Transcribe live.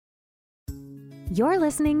You're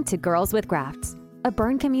listening to Girls with Grafts, a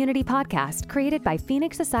burn community podcast created by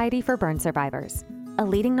Phoenix Society for Burn Survivors, a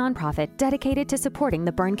leading nonprofit dedicated to supporting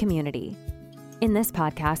the burn community. In this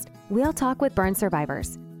podcast, we'll talk with burn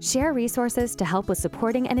survivors, share resources to help with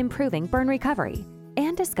supporting and improving burn recovery,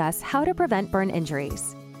 and discuss how to prevent burn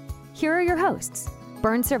injuries. Here are your hosts,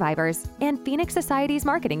 burn survivors and Phoenix Society's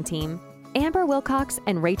marketing team, Amber Wilcox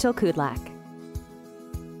and Rachel Kudlak.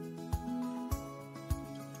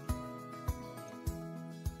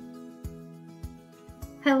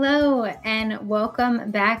 Hello and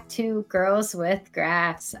welcome back to Girls with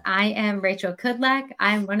Grafts. I am Rachel Kudlak.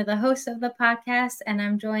 I'm one of the hosts of the podcast, and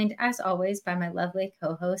I'm joined, as always, by my lovely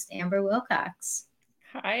co-host, Amber Wilcox.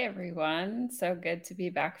 Hi, everyone. So good to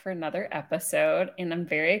be back for another episode, and I'm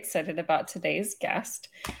very excited about today's guest.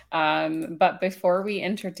 But before we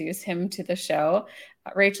introduce him to the show,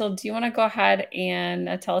 Rachel, do you want to go ahead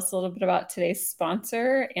and tell us a little bit about today's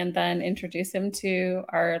sponsor and then introduce him to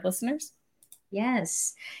our listeners?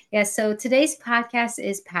 Yes. So today's podcast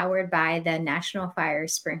is powered by the National Fire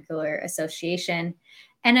Sprinkler Association.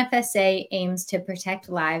 NFSA aims to protect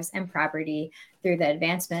lives and property through the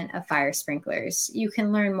advancement of fire sprinklers. You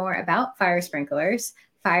can learn more about fire sprinklers,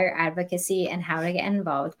 fire advocacy, and how to get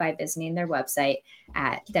involved by visiting their website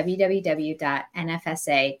at www.nfsa.org.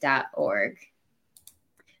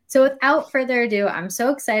 So without further ado, I'm so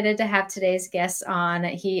excited to have today's guest on.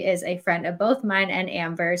 He is a friend of both mine and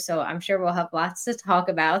Amber, so I'm sure we'll have lots to talk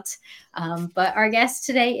about. But our guest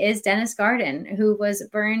today is Dennis Gardin, who was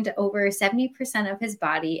burned over 70% of his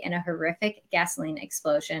body in a horrific gasoline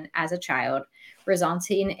explosion as a child,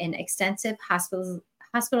 resulting in extensive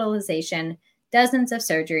hospitalization, dozens of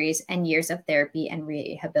surgeries, and years of therapy and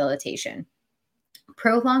rehabilitation.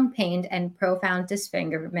 Prolonged pain and profound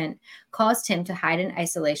disfigurement caused him to hide in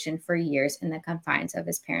isolation for years in the confines of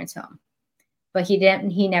his parents' home. But he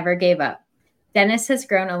never gave up. Dennis has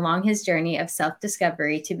grown along his journey of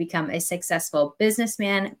self-discovery to become a successful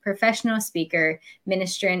businessman, professional speaker,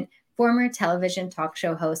 ministrant, former television talk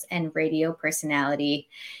show host, and radio personality.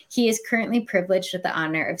 He is currently privileged with the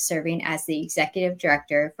honor of serving as the executive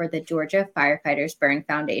director for the Georgia Firefighters Burn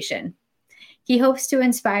Foundation. He hopes to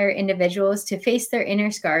inspire individuals to face their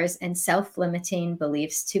inner scars and self-limiting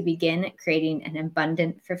beliefs to begin creating an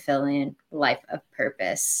abundant, fulfilling life of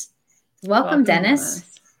purpose. Welcome,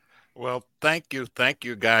 Dennis. Well, thank you. Thank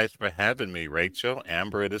you guys for having me, Rachel,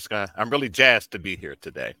 Amber. I'm really jazzed to be here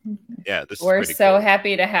today. Yeah, we're so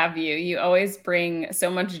happy to have you. You always bring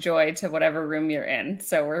so much joy to whatever room you're in.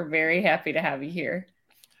 So we're very happy to have you here.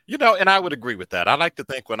 You know, and I would agree with that. I like to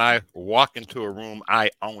think when I walk into a room, I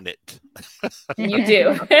own it. You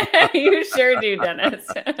do. You sure do, Dennis.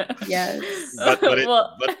 Yes. But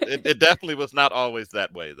it definitely was not always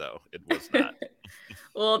that way, though. It was not.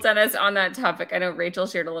 Well, Dennis, on that topic, I know Rachel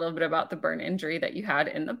shared a little bit about the burn injury that you had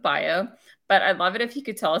in the bio, but I'd love it if you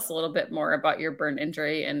could tell us a little bit more about your burn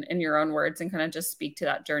injury and in your own words and kind of just speak to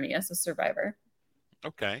that journey as a survivor.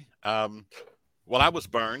 Okay. Well, I was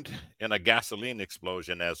burned in a gasoline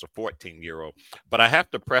explosion as a 14-year-old, but I have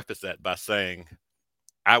to preface that by saying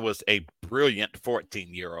I was a brilliant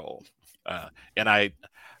 14-year-old, and I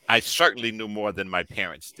certainly knew more than my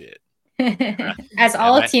parents did. As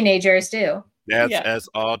all teenagers do. As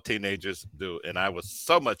all teenagers do, and I was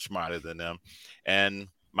so much smarter than them, and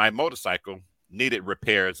my motorcycle needed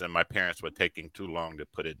repairs, and my parents were taking too long to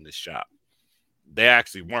put it in the shop. They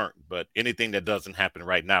actually weren't, but anything that doesn't happen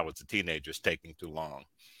right now with the teenagers taking too long.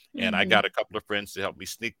 And I got a couple of friends to help me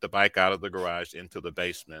sneak the bike out of the garage into the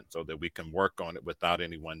basement so that we can work on it without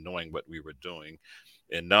anyone knowing what we were doing.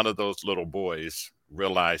 And none of those little boys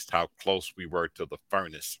realized how close we were to the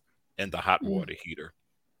furnace and the hot water heater.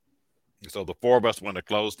 So the four of us went to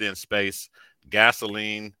closed-in space,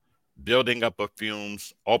 gasoline, building up of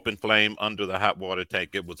fumes, open flame under the hot water tank.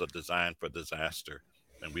 It was a design for disaster.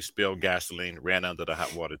 And we spilled gasoline, ran under the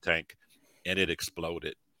hot water tank, and it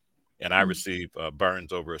exploded. And I received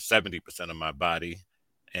burns over 70% of my body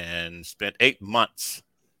and spent 8 months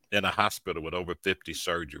in a hospital with over 50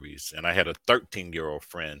 surgeries. And I had a 13-year-old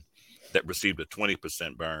friend that received a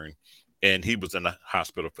 20% burn, and he was in the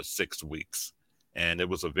hospital for 6 weeks. And it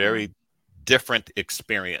was a very different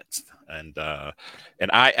experience. And I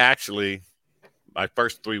actually, my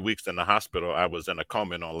first 3 weeks in the hospital, I was in a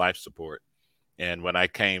coma and on life support. And when I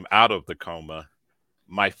came out of the coma,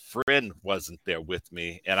 my friend wasn't there with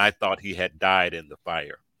me, and I thought he had died in the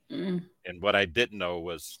fire. And what I didn't know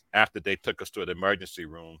was after they took us to the emergency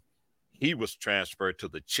room, he was transferred to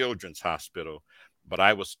the children's hospital, but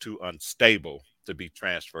I was too unstable to be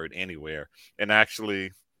transferred anywhere. And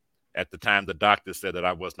actually, at the time, the doctor said that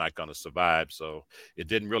I was not going to survive. So it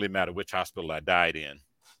didn't really matter which hospital I died in.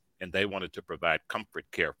 and they wanted to provide comfort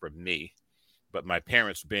care for me. But my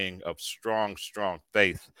parents, being of strong, strong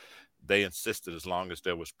faith, they insisted as long as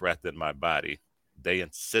there was breath in my body, they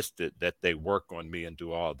insisted that they work on me and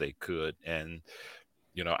do all they could. And,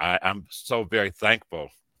 I'm so very thankful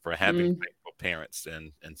for having faithful parents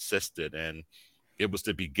and insisted. And it was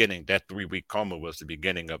the beginning. That 3-week coma was the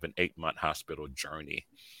beginning of an 8-month hospital journey.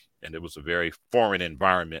 And it was a very foreign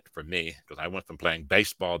environment for me because I went from playing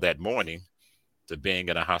baseball that morning to being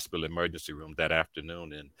in a hospital emergency room that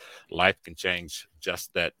afternoon. And life can change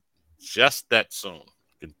just that soon.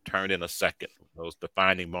 It can turn in a second, those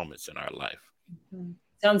defining moments in our life.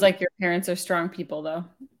 Sounds like your parents are strong people, though.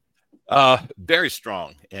 Very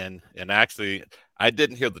strong. And actually, I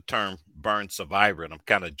didn't hear the term burn survivor, and I'm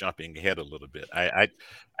kind of jumping ahead a little bit. I'd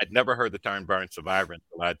never heard the term burn survivor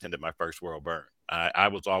until I attended my first world burn. I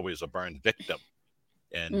was always a burn victim,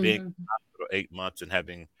 and being in the hospital 8 months and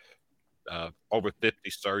having over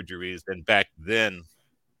 50 surgeries. And back then,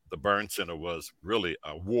 the burn center was really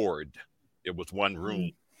a ward. It was one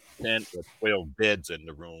room, 10 or 12 beds in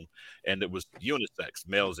the room, and it was unisex.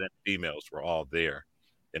 Males and females were all there.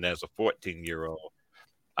 And as a 14-year-old,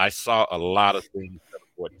 I saw a lot of things that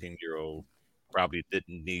a 14-year-old probably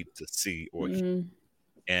didn't need to see or hear.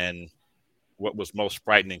 And what was most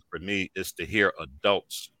frightening for me is to hear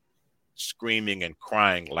adults screaming and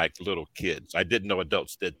crying like little kids. I didn't know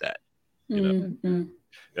adults did that.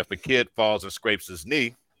 If a kid falls and scrapes his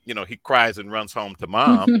knee, he cries and runs home to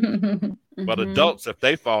mom. But adults, if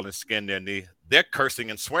they fall and skin their knee, they're cursing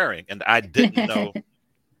and swearing. And I didn't know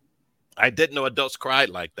adults cried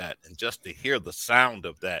like that. And just to hear the sound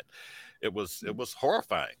of that, it was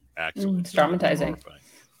horrifying, actually. It's traumatizing.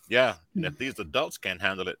 Yeah. And if these adults can't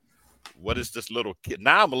handle it, what is this little kid?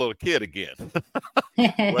 Now I'm a little kid again.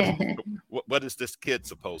 What is this kid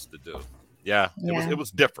supposed to do? Yeah. It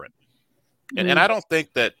was different. And I don't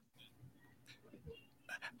think that,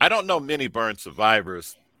 I don't know many burn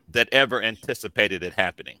survivors that ever anticipated it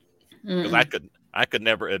happening. Because I could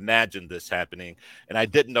never imagine this happening. And I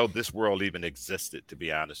didn't know this world even existed, to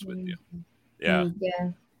be honest with you. Yeah.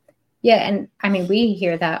 Yeah. And I mean, we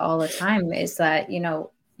hear that all the time, is that,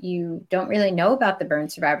 you don't really know about the burn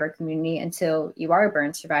survivor community until you are a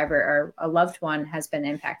burn survivor or a loved one has been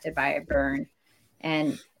impacted by a burn.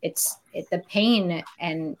 And it's the pain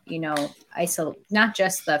and, not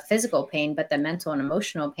just the physical pain, but the mental and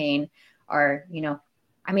emotional pain are,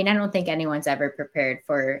 I mean, I don't think anyone's ever prepared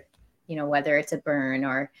for, whether it's a burn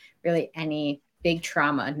or really any big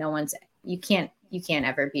trauma. You can't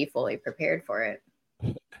ever be fully prepared for it.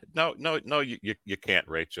 No, you can't,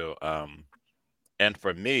 Rachel. And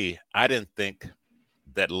for me, I didn't think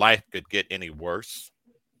that life could get any worse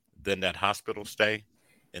than that hospital stay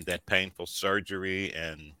and that painful surgery.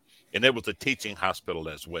 And it was a teaching hospital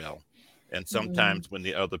as well. And sometimes when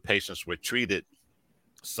the other patients were treated,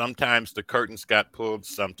 sometimes the curtains got pulled,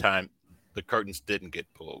 sometimes the curtains didn't get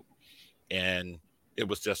pulled. And it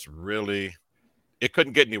was just really, it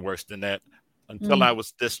couldn't get any worse than that until I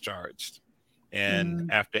was discharged.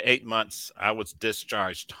 And after 8 months, I was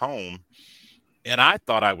discharged home. And I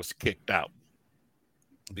thought I was kicked out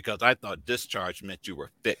because I thought discharge meant you were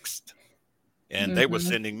fixed. And they were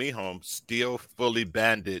sending me home still fully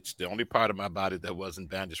bandaged. The only part of my body that wasn't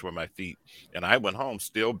bandaged were my feet. And I went home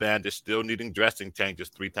still bandaged, still needing dressing changes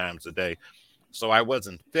 3 times a day. So I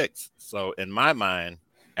wasn't fixed. So in my mind,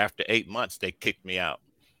 after 8 months, they kicked me out.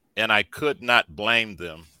 And I could not blame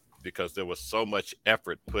them because there was so much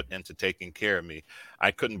effort put into taking care of me. I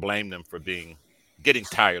couldn't blame them for getting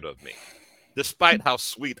tired of me, despite how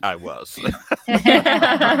sweet I was.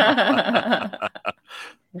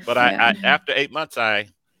 But I after 8 months, I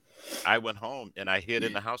went home and I hid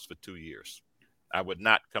in the house for 2 years. I would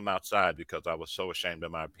not come outside because I was so ashamed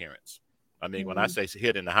of my appearance. I mean, when I say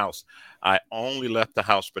hid in the house, I only left the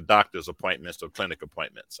house for doctor's appointments or clinic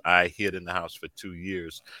appointments. I hid in the house for 2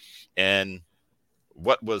 years. And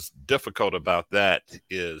what was difficult about that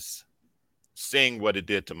is seeing what it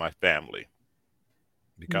did to my family.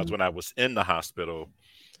 Because when I was in the hospital,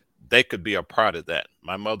 they could be a part of that.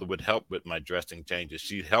 My mother would help with my dressing changes.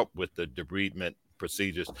 She'd help with the debridement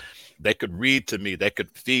procedures. They could read to me. They could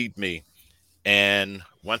feed me. And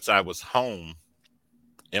once I was home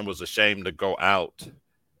and was ashamed to go out,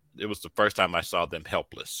 it was the first time I saw them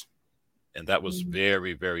helpless. And that was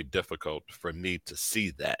very, very difficult for me to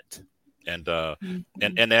see that. And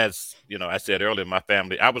and as you know, I said earlier, my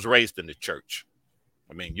family, I was raised in the church.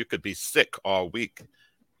 I mean, you could be sick all week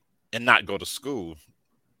and not go to school,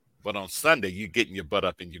 but on Sunday you're getting your butt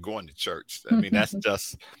up and you're going to church. I mean, that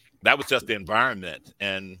was just the environment.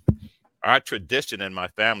 And our tradition in my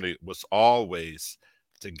family was always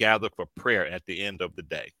to gather for prayer at the end of the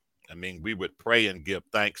day. I mean, we would pray and give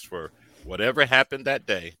thanks for whatever happened that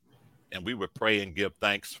day, and we would pray and give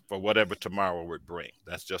thanks for whatever tomorrow would bring.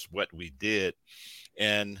 That's just what we did.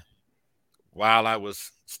 And while I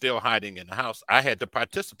was still hiding in the house, I had to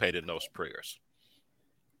participate in those prayers.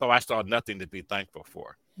 So I saw nothing to be thankful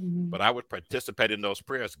for. But I would participate in those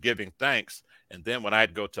prayers, giving thanks. And then when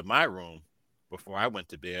I'd go to my room before I went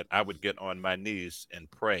to bed, I would get on my knees and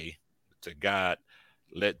pray to God,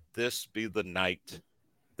 let this be the night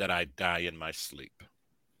that I die in my sleep.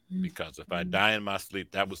 Because if I die in my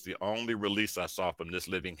sleep, that was the only release I saw from this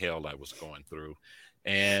living hell I was going through.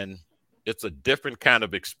 And it's a different kind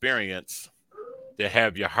of experience to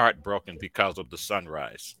have your heart broken because of the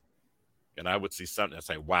sunrise. And I would see something and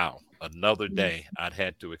say, wow, another day I'd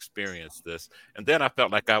had to experience this. And then I felt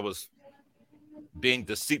like I was being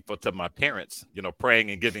deceitful to my parents, you know, praying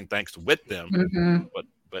and giving thanks with them.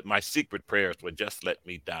 But my secret prayers would just let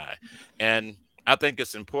me die. And I think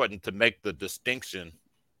it's important to make the distinction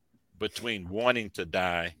between wanting to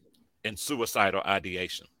die and suicidal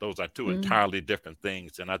ideation. Those are two entirely different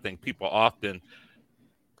things. And I think people often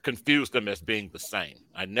confuse them as being the same.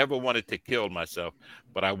 I never wanted to kill myself,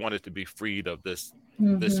 but I wanted to be freed of this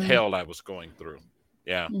hell I was going through.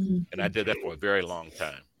 Yeah. And I did that for a very long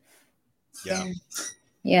time. Yeah.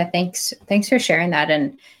 Yeah. Thanks for sharing that.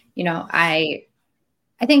 And, you know, I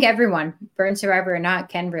think everyone, burn survivor or not,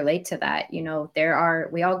 can relate to that. You know,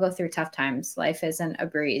 we all go through tough times. Life isn't a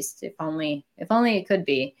breeze. If only it could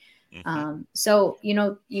be. So, you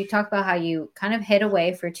know, you talk about how you kind of hid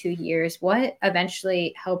away for 2 years. What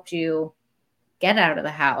eventually helped you get out of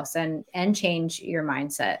the house and change your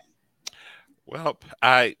mindset? Well,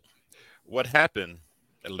 what happened,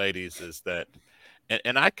 ladies, is that,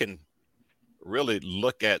 and I can really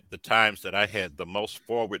look at the times that I had the most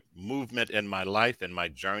forward movement in my life and my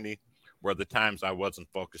journey were the times I wasn't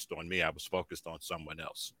focused on me. I was focused on someone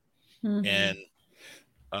else. And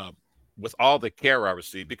with all the care I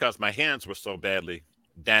received, because my hands were so badly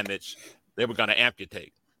damaged, they were going to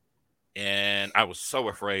amputate. And I was so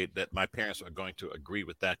afraid that my parents were going to agree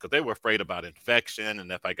with that because they were afraid about infection.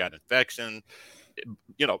 And if I got infection,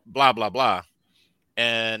 you know, blah, blah, blah.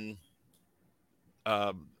 And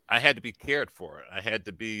I had to be cared for. I had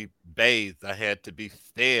to be bathed. I had to be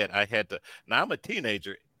fed. Now I'm a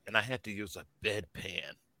teenager and I had to use a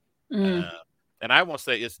bedpan. And I won't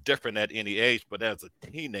say it's different at any age, but as a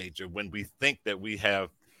teenager, when we think that we have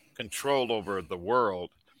control over the world,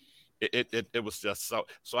 it was just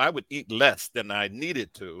so I would eat less than I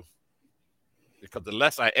needed to, because the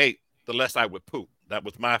less I ate, the less I would poop. That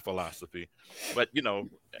was my philosophy. But, you know,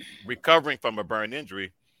 recovering from a burn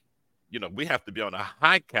injury, you know, we have to be on a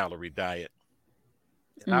high calorie diet.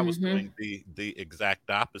 And I was doing the exact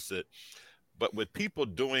opposite. But with people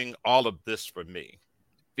doing all of this for me,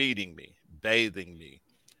 feeding me, bathing me,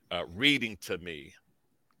 reading to me,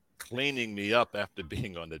 cleaning me up after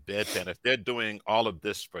being on the bedpan, if they're doing all of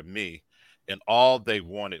this for me and all they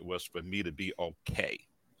wanted was for me to be okay,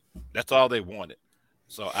 that's all they wanted.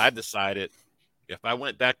 So I decided if I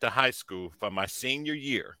went back to high school for my senior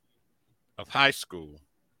year of high school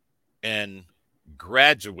and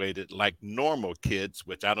graduated like normal kids,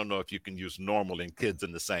 which I don't know if you can use normal and kids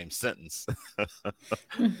in the same sentence,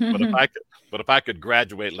 but if I could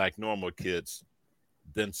graduate like normal kids,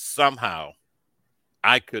 then somehow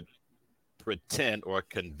I could pretend or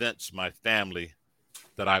convince my family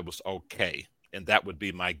that I was okay, and that would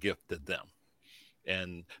be my gift to them.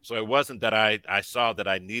 And so it wasn't that I saw that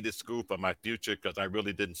I needed school for my future, because I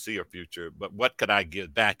really didn't see a future, but what could I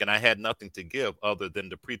give back? And I had nothing to give other than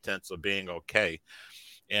the pretense of being okay.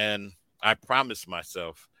 And I promised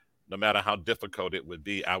myself, no matter how difficult it would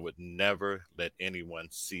be, I would never let anyone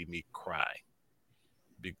see me cry.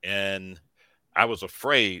 And I was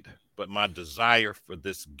afraid, but my desire for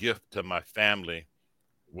this gift to my family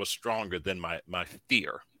was stronger than my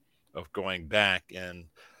fear of going back. And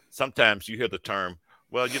sometimes you hear the term,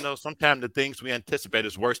 well, you know, sometimes the things we anticipate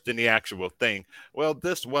is worse than the actual thing. Well,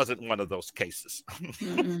 this wasn't one of those cases.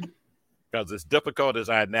 Because as difficult as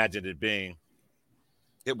I imagined it being,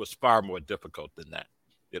 it was far more difficult than that.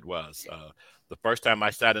 It was. The first time I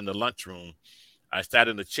sat in the lunchroom, I sat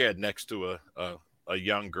in the chair next to a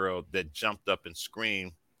young girl that jumped up and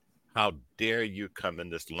screamed, "How dare you come in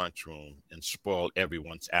this lunchroom and spoil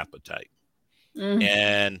everyone's appetite?"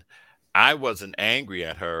 And I wasn't angry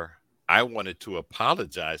at her. I wanted to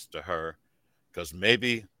apologize to her, because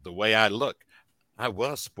maybe the way I look, I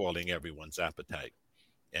was spoiling everyone's appetite.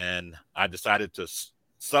 And I decided to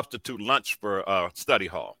substitute lunch for study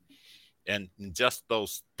hall. And just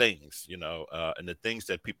those things, you know, and the things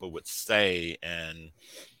that people would say. And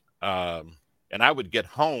I would get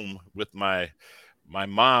home with my my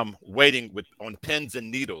mom waiting on pins and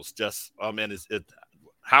needles. Just, oh man,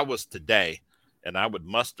 how was today? And I would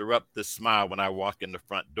muster up this smile when I walk in the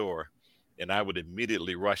front door, and I would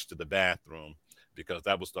immediately rush to the bathroom because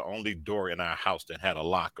that was the only door in our house that had a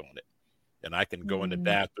lock on it. And I can go in the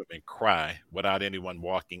bathroom and cry without anyone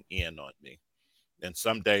walking in on me. And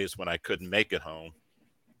some days when I couldn't make it home,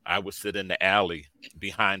 I would sit in the alley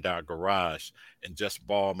behind our garage and just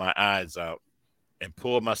bawl my eyes out and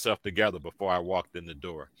pull myself together before I walked in the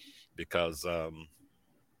door, because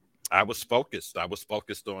I was focused. I was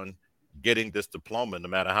focused on getting this diploma, no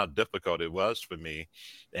matter how difficult it was for me.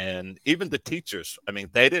 And even the teachers, I mean,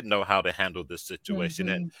 they didn't know how to handle this situation.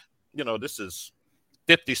 And, this is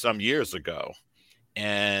 50 some years ago.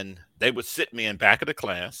 And they would sit me in back of the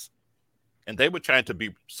class, and they were trying to be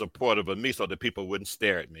supportive of me so that people wouldn't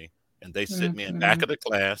stare at me. And they sit me in back of the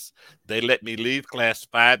class. They let me leave class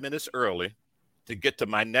 5 minutes early to get to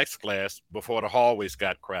my next class before the hallways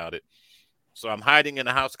got crowded. So I'm hiding in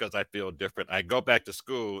the house because I feel different. I go back to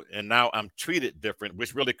school, and now I'm treated different,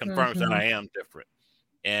 which really confirms that I am different.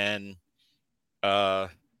 And I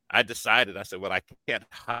decided, I said, well, I can't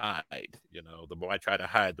hide. The more I try to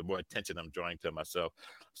hide, the more attention I'm drawing to myself.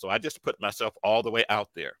 So I just put myself all the way out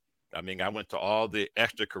there. I mean, I went to all the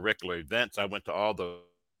extracurricular events. I went to all the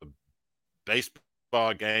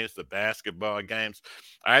baseball games, the basketball games.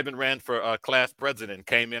 I even ran for class president,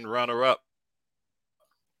 came in runner-up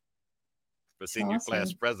for senior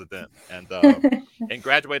class president, and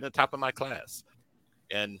graduated on top of my class.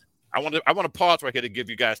 And I want to pause right here to give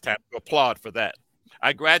you guys time to applaud for that.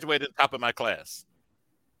 I graduated on top of my class.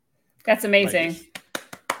 That's amazing.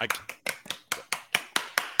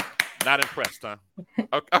 Not impressed, huh?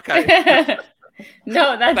 Okay.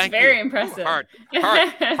 No, that's very impressive.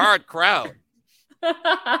 Hard crowd.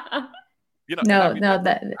 I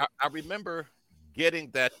remember getting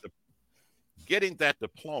that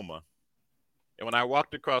diploma, and when I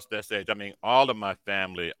walked across that stage, I mean, all of my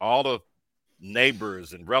family, all of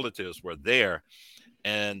neighbors and relatives were there,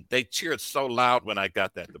 and they cheered so loud when I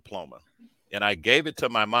got that diploma. And I gave it to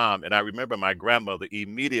my mom, and I remember my grandmother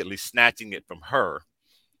immediately snatching it from her.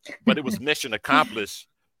 But it was mission accomplished.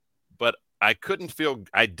 But I didn't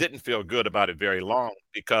feel good about it very long,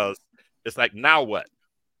 because it's like, now what?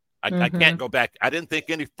 I can't go back. I didn't think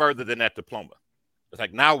any further than that diploma. It's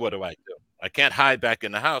like, now what do I do? I can't hide back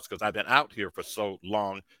in the house because I've been out here for so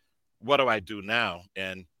long. What do I do now?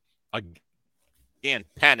 And again,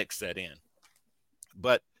 panic set in.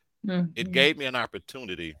 But it gave me an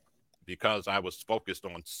opportunity, because I was focused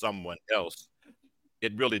on someone else.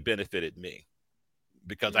 It really benefited me,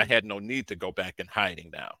 because I had no need to go back in hiding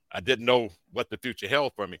now. I didn't know what the future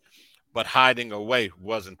held for me, but hiding away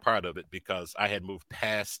wasn't part of it, because I had moved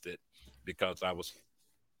past it, because I was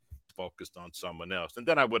focused on someone else. And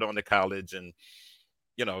then I went on to college and,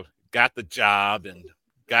 got the job and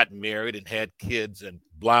got married and had kids and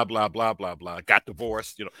blah, blah, blah, blah, blah, got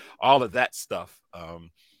divorced, all of that stuff.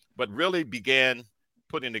 But really began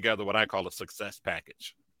putting together what I call a success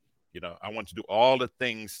package. I want to do all the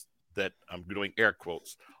things that, I'm doing air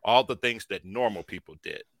quotes, all the things that normal people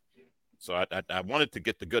did. So I wanted to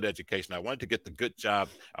get the good education. I wanted to get the good job.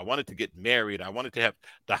 I wanted to get married. I wanted to have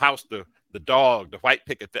the house, the dog, the white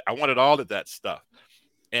picket. I wanted all of that stuff.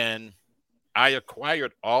 And I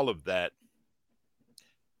acquired all of that.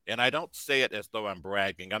 And I don't say it as though I'm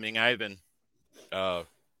bragging. I mean, I even was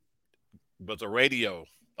a radio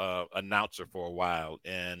announcer for a while,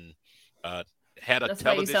 and had a That's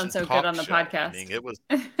television why you sound so good on the show. podcast. I mean, it was.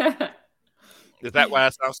 Is that why I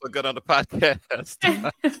sound so good on the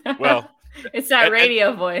podcast? Well, it's that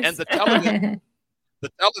radio voice. And the television,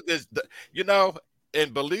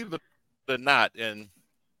 and believe it or not, and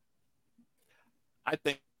I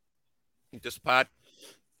think this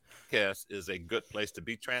podcast is a good place to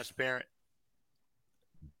be transparent,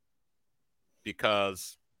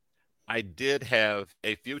 because I did have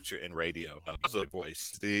a future in radio. I was a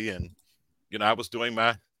voice, and I was doing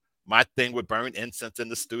my thing with burn incense in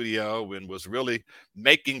the studio, and was really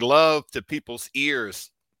making love to people's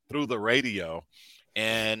ears through the radio,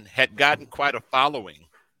 and had gotten quite a following.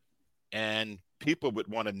 And people would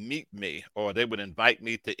want to meet me, or they would invite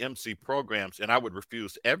me to MC programs, and I would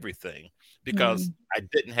refuse everything because I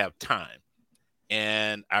didn't have time.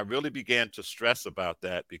 And I really began to stress about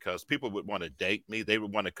that, because people would want to date me. They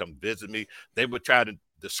would want to come visit me. They would try to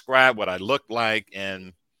describe what I looked like.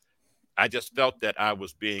 And I just felt that I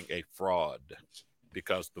was being a fraud,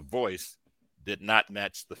 because the voice did not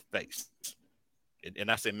match the face.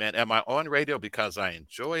 And I said, man, am I on radio because I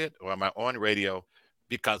enjoy it, or am I on radio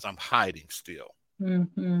because I'm hiding still?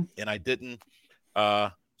 And I didn't.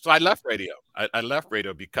 So I left radio. I left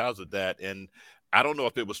radio because of that. And I don't know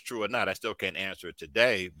if it was true or not. I still can't answer it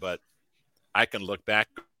today, but I can look back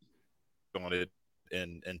on it,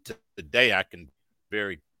 and today I can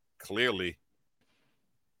very clearly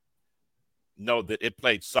know that it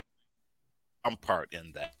played some part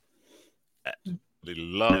in that. Really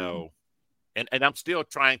love, and I'm still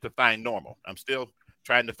trying to find normal. I'm still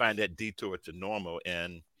trying to find that detour to normal,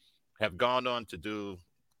 and have gone on to do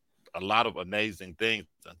a lot of amazing things.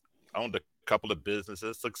 Owned a couple of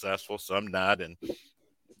businesses, successful, some not, and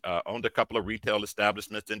owned a couple of retail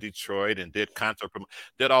establishments in Detroit, and did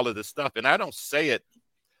did all of this stuff. And I don't say it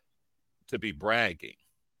to be bragging.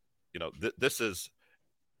 This is,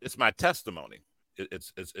 it's my testimony.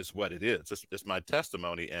 It's what it is. It's my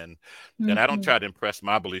testimony, and I don't try to impress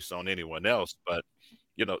my beliefs on anyone else. But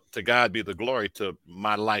to God be the glory to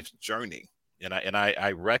my life's journey, and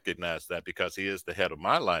I recognize that because He is the head of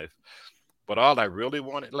my life. But all I really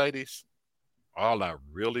wanted, ladies, all I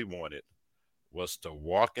really wanted was to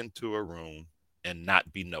walk into a room and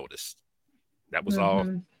not be noticed. That was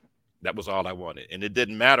all. That was all I wanted, and it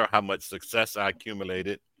didn't matter how much success I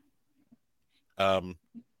accumulated.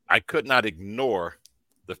 I could not ignore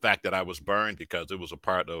the fact that I was burned, because it was a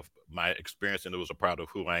part of my experience and it was a part of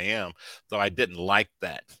who I am. So I didn't like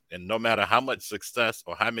that. And no matter how much success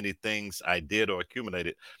or how many things I did or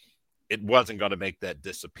accumulated, it wasn't going to make that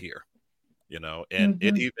disappear, and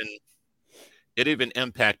it even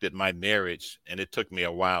impacted my marriage. And it took me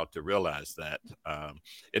a while to realize that.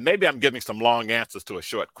 And maybe I'm giving some long answers to a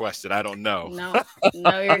short question. I don't know.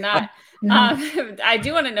 No, you're not. I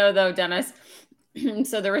do want to know though, Dennis.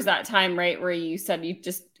 So there was that time, right, where you said you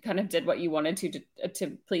just kind of did what you wanted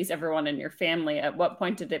to please everyone in your family. At what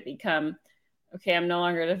point did it become, okay, I'm no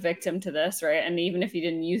longer the victim to this, right? And even if you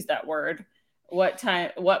didn't use that word, what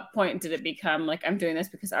point did it become like, I'm doing this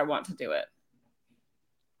because I want to do it?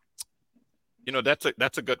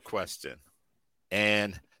 That's a good question.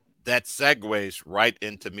 And that segues right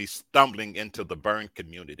into me stumbling into the burn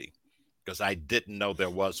community, because I didn't know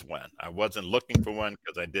there was one. I wasn't looking for one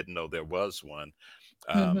because I didn't know there was one.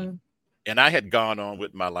 And I had gone on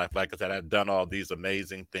with my life. Like I said, I'd done all these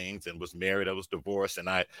amazing things and was married. I was divorced. And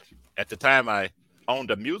at the time, I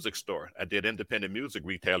owned a music store. I did independent music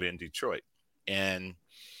retail in Detroit. And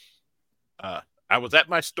I was at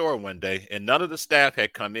my store one day, and none of the staff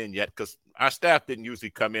had come in yet, because our staff didn't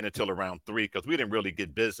usually come in until around 3, because we didn't really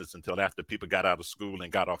get business until after people got out of school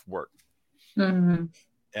and got off work. And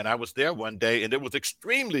I was there one day, and it was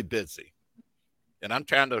extremely busy. And I'm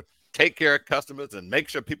trying to take care of customers and make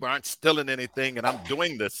sure people aren't stealing anything. And I'm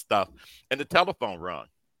doing this stuff. And the telephone rang.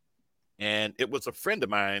 And it was a friend of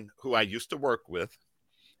mine who I used to work with.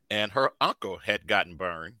 And her uncle had gotten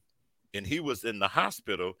burned. And he was in the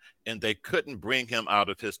hospital, and they couldn't bring him out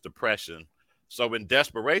of his depression. So in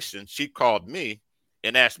desperation, she called me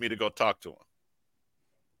and asked me to go talk to him.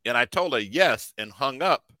 And I told her yes, and hung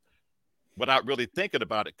up without really thinking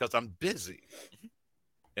about it, because I'm busy.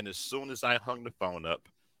 And as soon as I hung the phone up,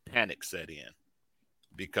 panic set in,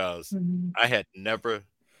 because I had never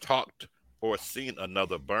talked or seen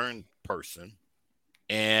another burned person.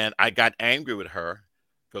 And I got angry with her,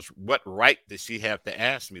 because what right did she have to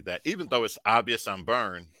ask me that? Even though it's obvious I'm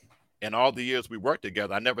burned, and all the years we worked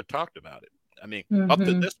together, I never talked about it. I mean, up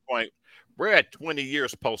to this point, we're at 20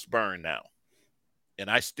 years post-burn now. And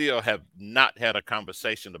I still have not had a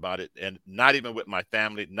conversation about it, and not even with my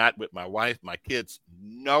family, not with my wife, my kids,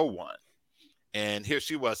 no one. And here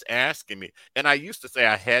she was asking me. And I used to say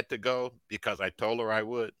I had to go because I told her I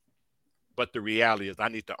would. But the reality is I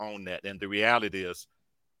need to own that. And the reality is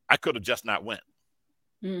I could have just not went.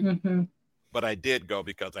 But I did go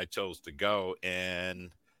because I chose to go.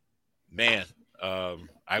 And man,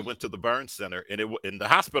 I went to the burn center, and in the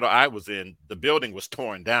hospital I was in, the building was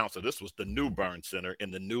torn down. So this was the new burn center in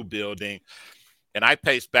the new building. And I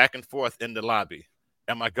paced back and forth in the lobby.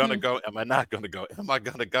 Am I going to go? Am I not going to go? Am I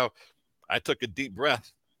going to go? I took a deep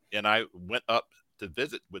breath, and I went up to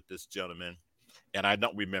visit with this gentleman, and I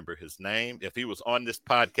don't remember his name. If he was on this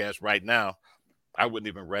podcast right now, I wouldn't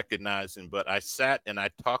even recognize him. But I sat and I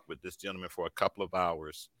talked with this gentleman for a couple of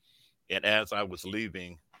hours. And as I was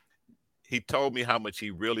leaving, he told me how much he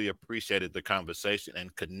really appreciated the conversation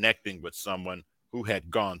and connecting with someone who had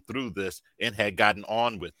gone through this and had gotten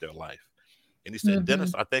on with their life. And he said,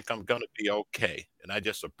 Dennis, I think I'm going to be okay. And I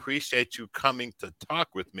just appreciate you coming to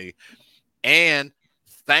talk with me, and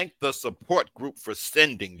thank the support group for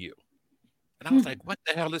sending you. And I was like, what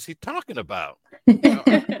the hell is he talking about?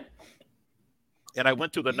 And I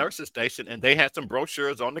went to the nurse's station, and they had some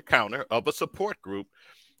brochures on the counter of a support group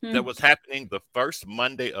that was happening the first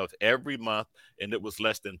Monday of every month. And it was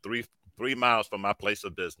less than 3 miles from my place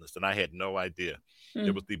of business, and I had no idea.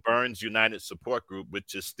 It was the Burns United Support Group,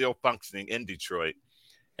 which is still functioning in Detroit,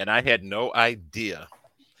 and I had no idea.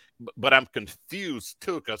 But I'm confused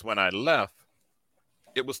too, because when I left,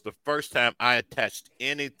 it was the first time I attached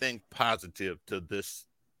anything positive to this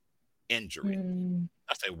injury.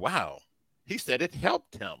 I say, wow, he said it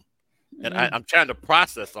helped him. And I'm trying to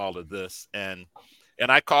process all of this. And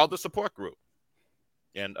I called the support group.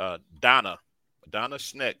 And Donna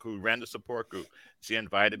Schneck, who ran the support group, she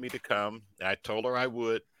invited me to come. I told her I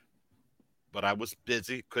would, but I was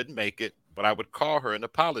busy, couldn't make it. But I would call her and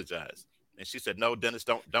apologize. And she said, no, Dennis,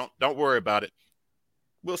 don't worry about it.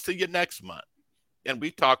 We'll see you next month. And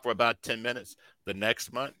we talked for about 10 minutes. The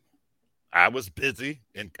next month, I was busy,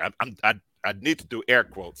 and I need to do air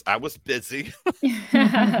quotes. I was busy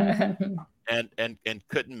and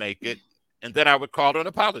couldn't make it. And then I would call her and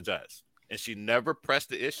apologize. And she never pressed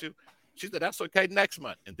the issue. She said, that's okay, next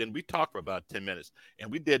month. And then we talked for about 10 minutes.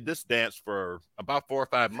 And we did this dance for about 4 or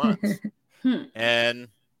 5 months. And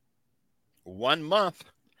 1 month,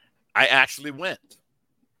 I actually went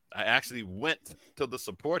to the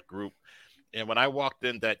support group. And when I walked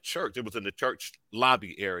in that church, it was in the church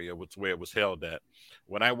lobby area, which where it was held at.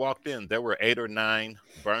 When I walked in, there were 8 or 9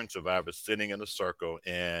 burn survivors sitting in a circle.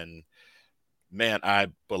 And man, I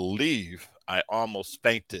believe I almost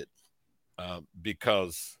fainted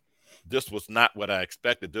because this was not what I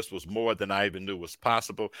expected. This was more than I even knew was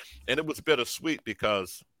possible. And it was bittersweet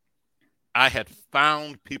because I had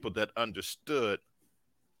found people that understood,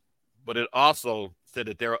 but it also said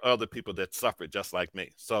that there are other people that suffered just like me.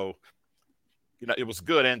 So, it was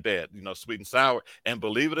good and bad, sweet and sour. And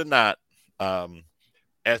believe it or not,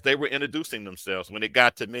 as they were introducing themselves, when it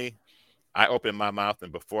got to me, I opened my mouth,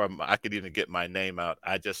 and before I could even get my name out,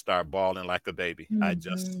 I just started bawling like a baby.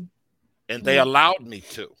 And they allowed me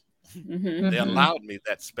to. They allowed me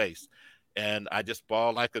that space. And I just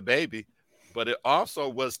bawled like a baby. But it also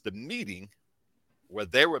was the meeting where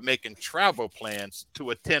they were making travel plans to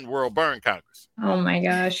attend World Burn Congress. Oh my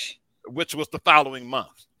gosh. Which was the following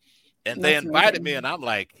month. And they invited me, and I'm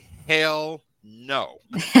like, hell no.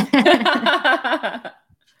 I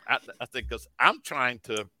think because I'm trying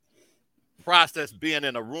to process being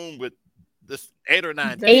in a room with this 8 or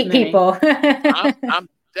 9 people. I'm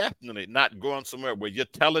definitely not going somewhere where you're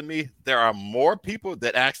telling me there are more people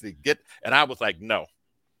that actually get. And I was like, no,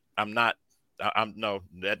 I'm not.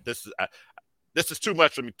 This is too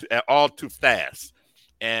much for me, all too fast.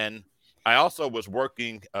 And I also was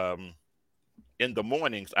working. In the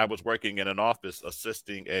mornings, I was working in an office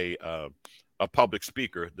assisting a public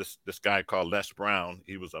speaker. This guy called Les Brown.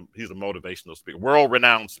 He's a motivational speaker,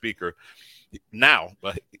 world-renowned speaker now,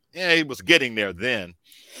 but he was getting there then.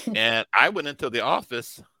 And I went into the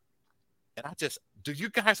office, and do you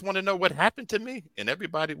guys want to know what happened to me? And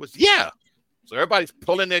everybody was, yeah. So everybody's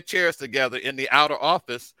pulling their chairs together in the outer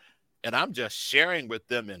office, and I'm just sharing with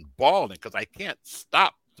them and bawling because I can't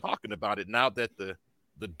stop talking about it now that the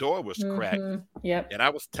door was cracked. Yep. And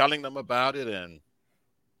I was telling them about it, and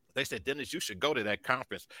they said, Dennis, you should go to that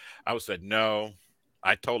conference. I said, no.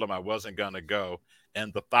 I told them I wasn't going to go.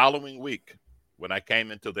 And the following week, when I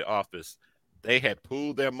came into the office, they had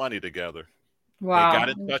pooled their money together. Wow. They got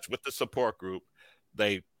in touch with the support group.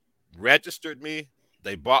 They registered me.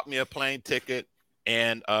 They bought me a plane ticket,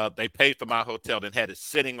 and they paid for my hotel and had it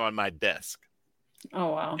sitting on my desk. Oh,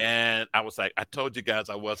 wow. And I was like, I told you guys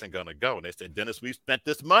I wasn't going to go. And they said, Dennis, we spent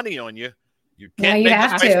this money on you. You can't make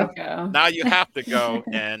a space. Now you have to go.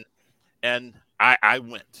 And I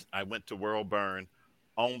went. I went to World Burn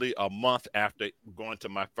only a month after going to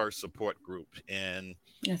my first support group. And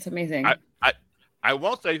that's amazing. I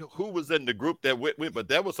won't say who was in the group that went, but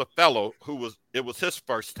there was a fellow it was his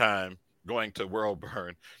first time going to World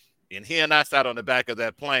Burn. And he and I sat on the back of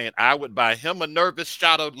that plane. I would buy him a nervous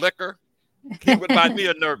shot of liquor. He would buy me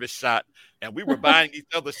a nervous shot, and we were buying each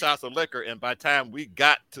other shots of liquor. And by the time we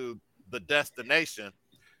got to the destination,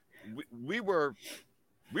 we were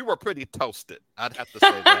pretty toasted. I'd have to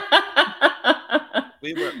say that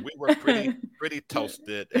we were pretty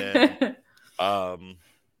toasted. And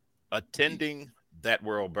attending that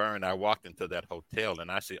World Burn, I walked into that hotel, and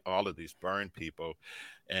I see all of these burn people,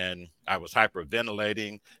 and I was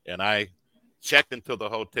hyperventilating, and I checked into the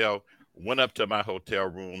hotel. Went up to my hotel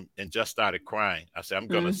room and just started crying. I said, I'm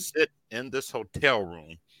going to sit in this hotel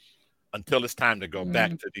room until it's time to go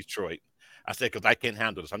back to Detroit. I said, because I can't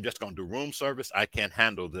handle this. I'm just going to do room service. I can't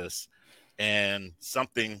handle this. And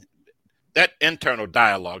that internal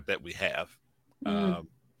dialogue that we have,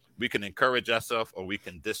 we can encourage ourselves or we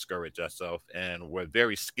can discourage ourselves. And we're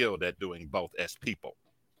very skilled at doing both as people.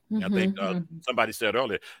 I think somebody said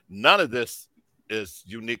earlier, none of this is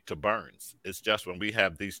unique to Burns. It's just when we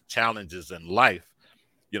have these challenges in life,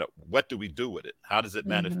 what do we do with it? How does it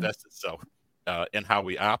manifest itself in how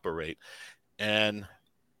we operate? And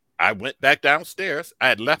I went back downstairs. I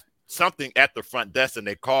had left something at the front desk and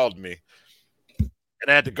they called me and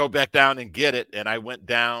I had to go back down and get it. And I went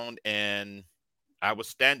down and I was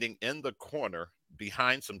standing in the corner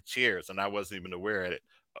behind some chairs and I wasn't even aware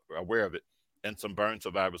of it. And some burn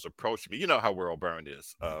survivors approached me. You know how World Burn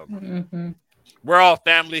is. We're all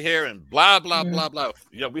family here and blah, blah, blah, blah.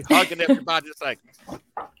 We hugging everybody. It's like,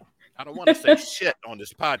 I don't want to say shit on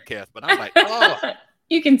this podcast, but I'm like, oh.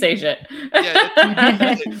 You can say shit.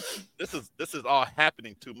 Yeah, this is all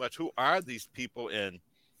happening too much. Who are these people? And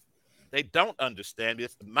they don't understand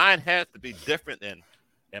this. Mine has to be different, and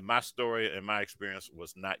my story and my experience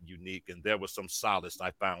was not unique. And there was some solace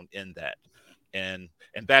I found in that. And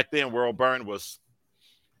back then, World Burn was,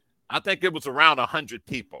 I think it was around 100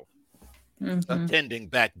 people attending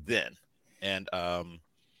back then. And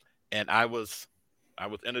I was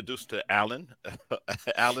introduced to Alan and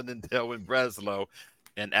Delwyn Breslow.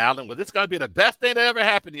 And Alan, well, this is going to be the best thing that ever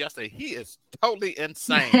happened to you. I say, he is totally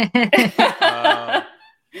insane. And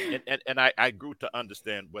I grew to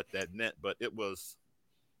understand what that meant, but it was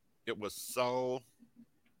so,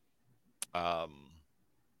 I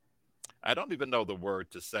don't even know the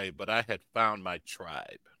word to say, but I had found my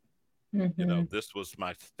tribe. This was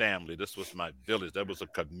my family. This was my village. There was a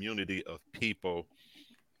community of people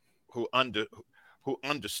who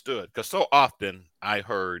understood. Because so often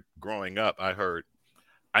growing up,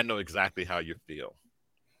 I know exactly how you feel.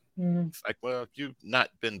 It's like, well, if you've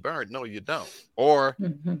not been burned, no, you don't. Or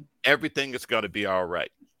everything is going to be all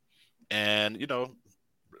right. And,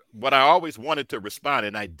 what I always wanted to respond,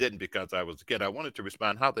 and I didn't because I was a kid, I wanted to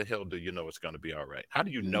respond, how the hell do you know it's going to be all right? How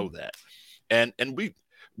do you know that? And we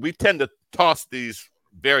tend to toss these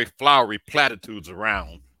very flowery platitudes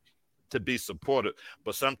around to be supportive,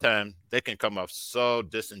 but sometimes they can come off so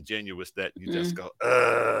disingenuous that you just go,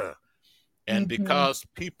 ugh. And because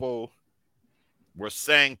people were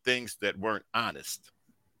saying things that weren't honest,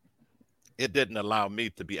 it didn't allow me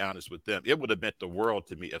to be honest with them. It would have meant the world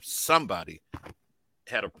to me if somebody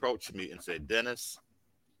had approached me and said, Dennis,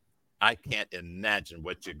 I can't imagine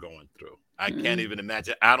what you're going through. I can't even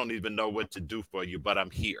imagine. I don't even know what to do for you, but I'm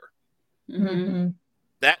here.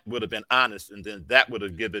 That would have been honest. And then that would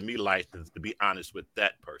have given me license to be honest with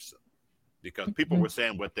that person, because people were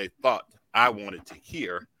saying what they thought I wanted to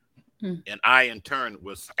hear. And I, in turn,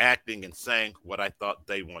 was acting and saying what I thought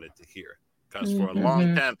they wanted to hear. Because for a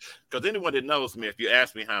long time, because anyone that knows me, if you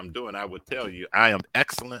ask me how I'm doing, I would tell you I am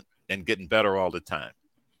excellent and getting better all the time.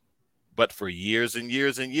 But for years and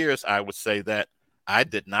years and years, I would say that I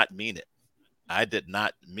did not mean it. I did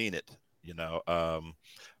not mean it,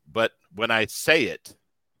 But when I say it,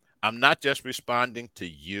 I'm not just responding to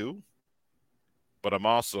you, but I'm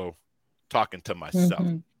also talking to myself.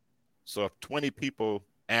 So if 20 people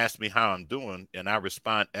ask me how I'm doing and I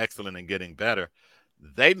respond excellent and getting better,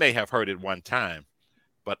 they may have heard it one time,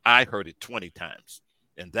 but I heard it 20 times.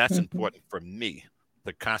 And that's important for me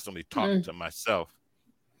to constantly talk to myself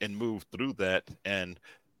and move through that. And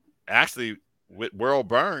actually with World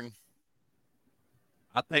Burn,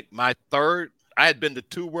 I think I had been to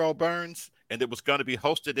 2 World Burns, and it was going to be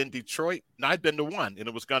hosted in Detroit. And I'd been to 1, and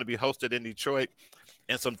it was going to be hosted in Detroit.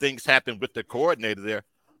 And some things happened with the coordinator there.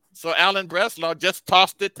 So Alan Breslow just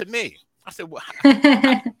tossed it to me. I said, well,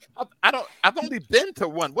 I've only been to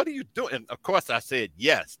 1. What are you doing? And of course I said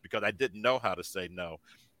yes, because I didn't know how to say no.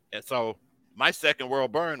 And so my second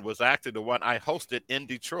World Burn was actually the one I hosted in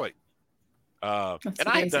Detroit. And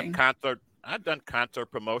amazing. I've done concert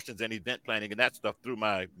promotions and event planning and that stuff through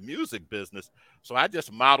my music business. So I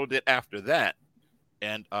just modeled it after that.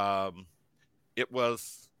 And it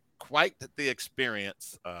was quite the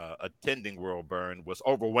experience. Attending World Burn was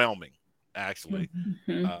overwhelming, actually.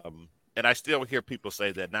 And I still hear people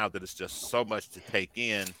say that now, that it's just so much to take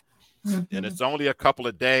in. And it's only a couple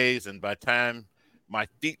of days. And by the time my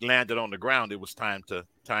feet landed on the ground, it was time to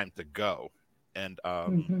go. And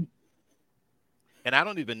and I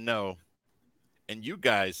don't even know, and you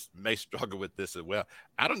guys may struggle with this as well,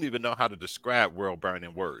 I don't even know how to describe World Burn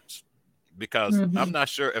in words, because I'm not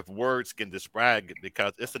sure if words can describe it,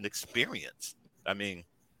 because it's an experience. I mean,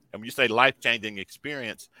 and when you say life-changing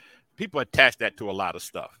experience, people attach that to a lot of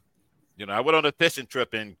stuff. I went on a fishing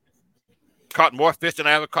trip and caught more fish than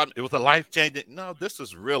I ever caught. It was a life-changing. No, this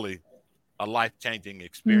is really a life-changing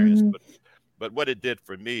experience. But what it did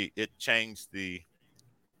for me, it changed the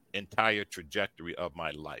entire trajectory of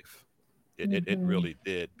my life. It really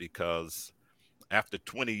did, because after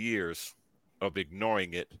 20 years of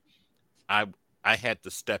ignoring it, I had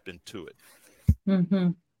to step into it. Mm-hmm.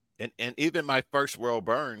 And even my first world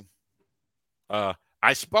burn,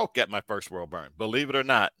 I spoke at my first world burn. Believe it or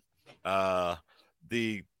not,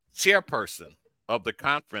 the chairperson of the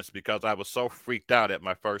conference, because I was so freaked out at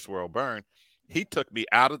my first world burn, he took me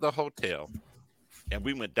out of the hotel and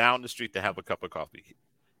we went down the street to have a cup of coffee.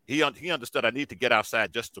 He understood I need to get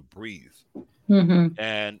outside just to breathe. Mm-hmm.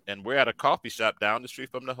 And we're at a coffee shop down the street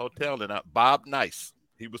from the hotel, and Bob Nice,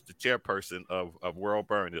 he was the chairperson of World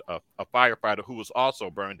Burn, a firefighter who was also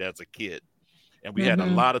burned as a kid. And we had a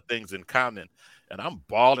lot of things in common. And I'm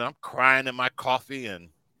bawling, I'm crying in my coffee, and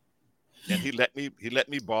he let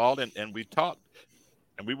me bawl, and we talked,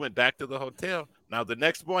 and we went back to the hotel. Now the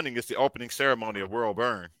next morning is the opening ceremony of World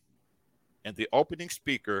Burn, and the opening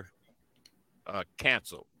speaker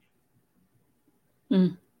canceled.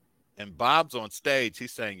 Mm. And Bob's on stage.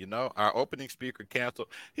 He's saying, you know, our opening speaker canceled.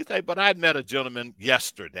 He said, but I met a gentleman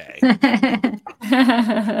yesterday.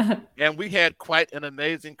 And we had quite an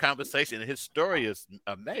amazing conversation. His story is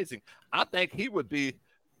amazing. I think he would be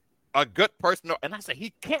a good person. And I said,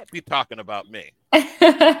 he can't be talking about me.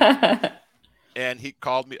 And he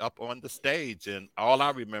called me up on the stage. And all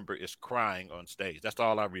I remember is crying on stage. That's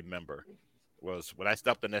all I remember, was when I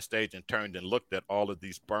stepped on that stage and turned and looked at all of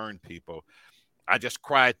these burned people. I just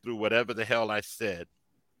cried through whatever the hell I said.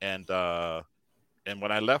 And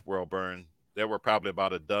when I left World Burn, there were probably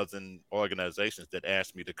about a dozen organizations that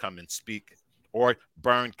asked me to come and speak, or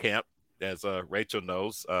Burn Camp, as Rachel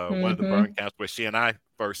knows, one of the Burn camps where she and I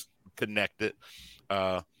first connected,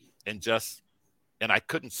 and I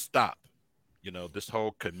couldn't stop. You know, this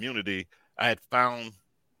whole community, I had found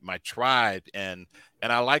my tribe, and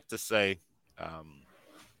I like to say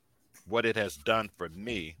what it has done for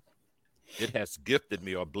me. It has gifted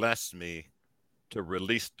me or blessed me to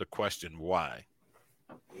release the question, why?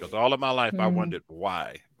 Because all of my life I wondered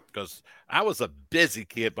why. Because I was a busy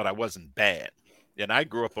kid, but I wasn't bad. And I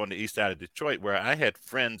grew up on the east side of Detroit, where I had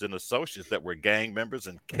friends and associates that were gang members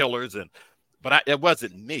and killers. But it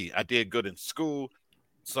wasn't me. I did good in school.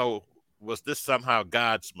 So was this somehow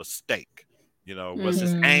God's mistake? You know, was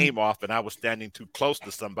his aim off and I was standing too close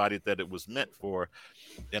to somebody that it was meant for?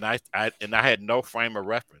 And I had no frame of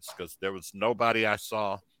reference, because there was nobody I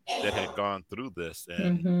saw that had gone through this.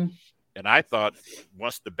 And I thought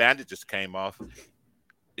once the bandages came off,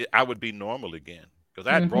 I would be normal again, because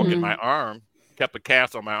I had broken my arm, kept a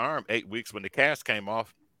cast on my arm 8 weeks. When the cast came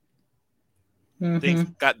off, things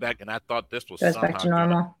got back, and I thought this was goes somehow back to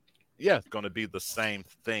normal. It's going to be the same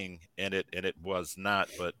thing, and it was not.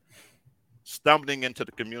 But stumbling into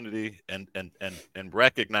the community and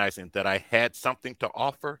recognizing that I had something to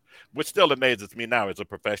offer, which still amazes me now as a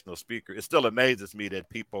professional speaker. It still amazes me that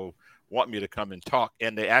people want me to come and talk,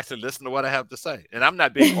 and they actually listen to what I have to say. And I'm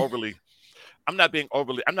not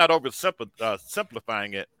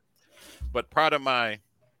simplifying it, but part of my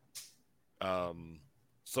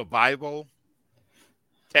survival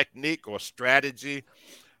technique or strategy,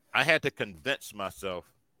 I had to convince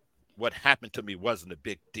myself what happened to me wasn't a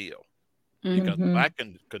big deal. Because if I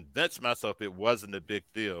can convince myself it wasn't a big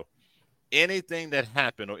deal, anything that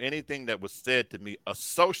happened or anything that was said to me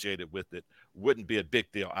associated with it wouldn't be a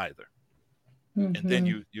big deal either. And then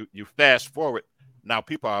you fast forward. Now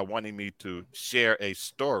people are wanting me to share a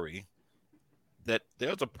story that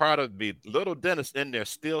there's a part of me, little Dennis in there,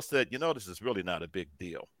 still said, you know, this is really not a big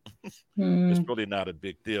deal. It's really not a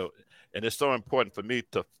big deal. And it's so important for me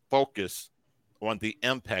to focus on the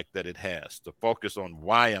impact that it has, to focus on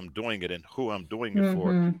why I'm doing it and who I'm doing it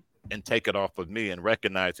for, and take it off of me, and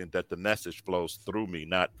recognizing that the message flows through me,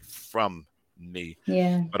 not from me.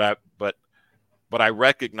 Yeah. But I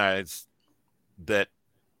recognize that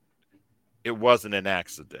it wasn't an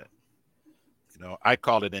accident. You know, I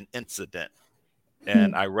call it an incident.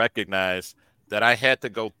 And I recognize that I had to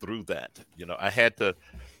go through that. You know, I had to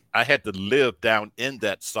live down in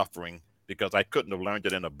that suffering, because I couldn't have learned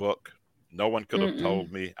it in a book. No one could have told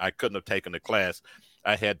me. I couldn't have taken a class.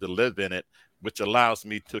 I had to live in it, which allows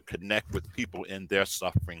me to connect with people in their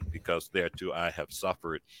suffering, because there too I have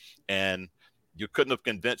suffered. And you couldn't have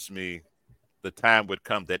convinced me the time would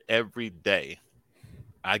come that every day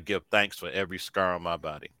I give thanks for every scar on my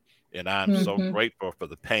body. And I'm so grateful for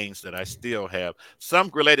the pains that I still have. Some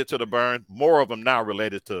related to the burn, more of them now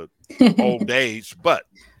related to old age. But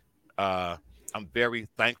I'm very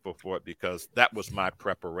thankful for it, because that was my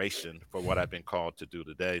preparation for what I've been called to do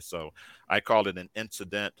today. So I call it an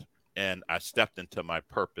incident, and I stepped into my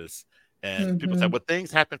purpose. And people say, well, things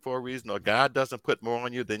happen for a reason, or God doesn't put more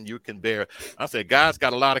on you than you can bear. I say, God's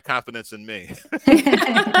got a lot of confidence in me.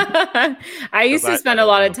 I used to spend a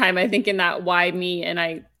lot of time, I think, in that why me. And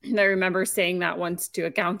I remember saying that once to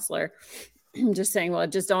a counselor, just saying, well, I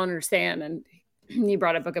just don't understand. And you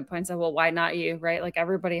brought up a good point. So, well, why not you, right? Like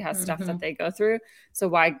everybody has stuff that they go through. So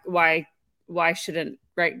why shouldn't,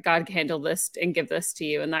 right, God handle this and give this to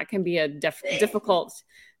you? And that can be a difficult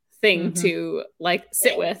thing to like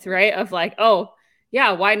sit with, right? Of like, oh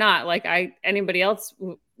yeah, why not? Like anybody else,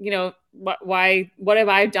 you know, what have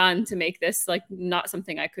I done to make this like not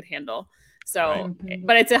something I could handle? So,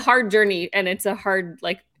 but it's a hard journey, and it's a hard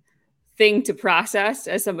like thing to process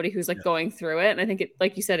as somebody who's like going through it. And I think it,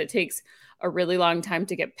 like you said, it takes a really long time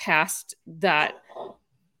to get past that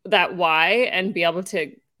why and be able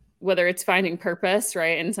to, whether it's finding purpose,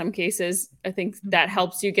 right? In some cases, I think that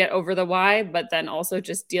helps you get over the why, but then also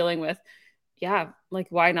just dealing with, like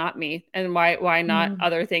why not me, and why not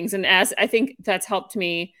other things? And as I think that's helped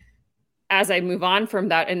me as I move on from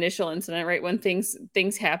that initial incident, right? When things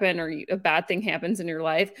happen or a bad thing happens in your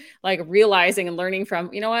life, like realizing and learning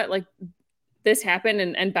from, you know what, like this happened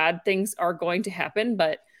and bad things are going to happen,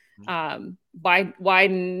 but why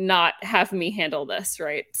not have me handle this,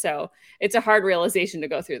 right? So it's a hard realization to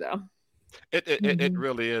go through, though. It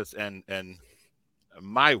really is, and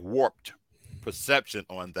my warped perception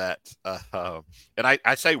on that, and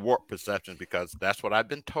I say warped perception because that's what I've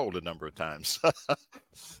been told a number of times.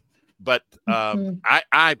 But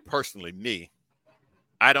I personally,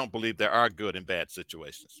 I don't believe there are good and bad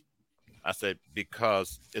situations. I said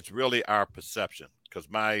because it's really our perception. Because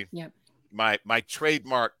my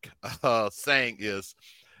trademark saying is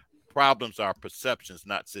problems are perceptions,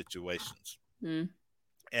 not situations.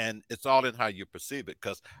 And it's all in how you perceive it.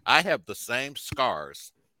 Because I have the same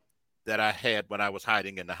scars that I had when I was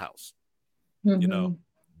hiding in the house. You know,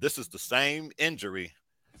 this is the same injury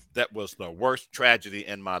that was the worst tragedy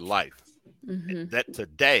in my life. That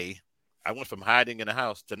today I went from hiding in the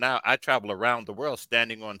house to now I travel around the world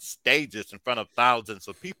standing on stages in front of thousands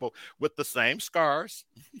of people with the same scars.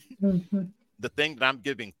 The thing that I'm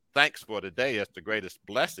giving thanks for today is the greatest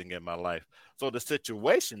blessing in my life. So the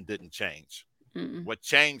situation didn't change. What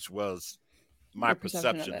changed was my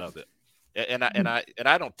perception of it. And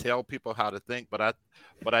I don't tell people how to think, but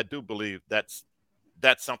I do believe that's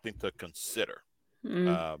something to consider.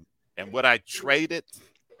 And would I trade it?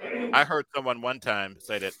 I heard someone one time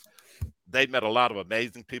say that they met a lot of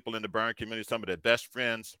amazing people in the burn community, some of their best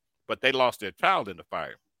friends, but they lost their child in the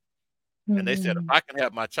fire. And they said, if I can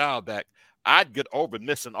have my child back, I'd get over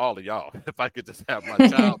missing all of y'all if I could just have my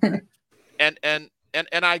child back. And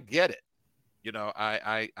I get it. You know,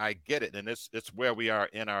 I get it. And it's where we are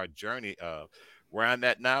in our journey. Where I'm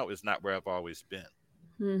at now is not where I've always been.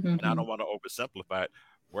 And I don't want to oversimplify it.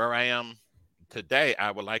 Where I am today,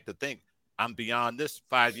 I would like to think I'm beyond this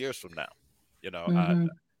 5 years from now. You know,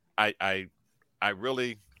 I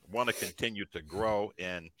really want to continue to grow.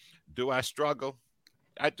 And do I struggle?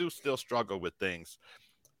 I do still struggle with things,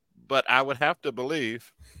 but I would have to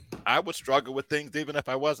believe I would struggle with things even if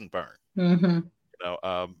I wasn't burned. You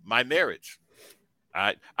know, my marriage.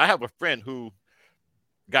 I have a friend who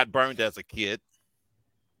got burned as a kid.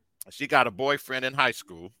 She got a boyfriend in high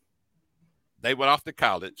school. They went off to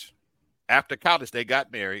college. After college, they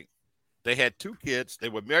got married. They had 2 kids. They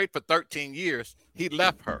were married for 13 years. He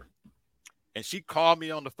left her. And she called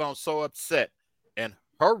me on the phone so upset. And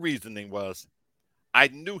her reasoning was, I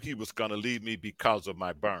knew he was going to leave me because of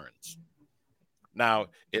my burns. Now,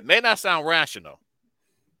 it may not sound rational,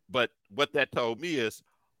 but what that told me is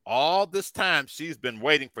all this time she's been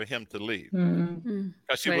waiting for him to leave.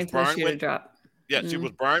 Because she was burned she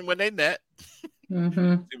was burned when they met. She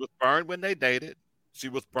was burned when they dated. She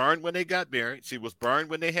was burned when they got married. She was burned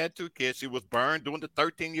when they had 2 kids. She was burned during the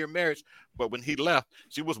 13-year marriage. But when he left,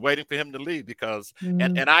 she was waiting for him to leave because,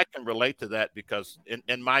 and I can relate to that because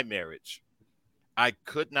in my marriage, I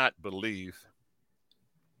could not believe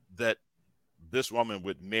that this woman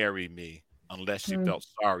would marry me unless she felt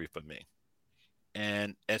sorry for me.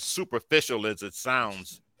 And as superficial as it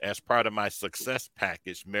sounds, as part of my success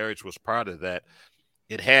package, marriage was part of that.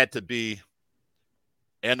 It had to be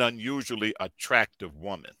an unusually attractive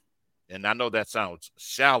woman. And I know that sounds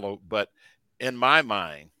shallow, but in my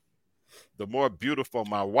mind, the more beautiful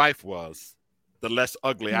my wife was, the less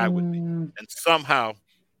ugly I would be. And somehow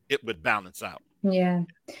it would balance out. Yeah.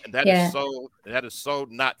 And that is so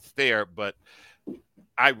not fair. But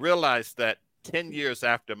I realized that 10 years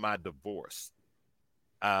after my divorce,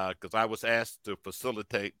 because I was asked to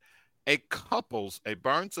facilitate a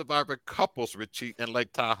burn survivor couples retreat in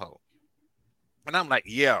Lake Tahoe. And I'm like,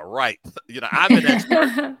 yeah, right. You know, I'm an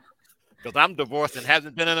expert because I'm divorced and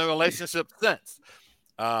haven't been in a relationship since.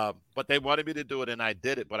 But they wanted me to do it, and I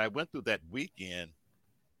did it. But I went through that weekend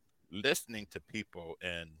listening to people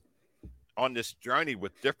and on this journey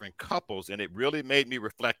with different couples, and it really made me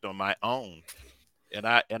reflect on my own. And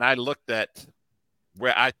I looked at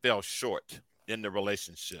where I fell short in the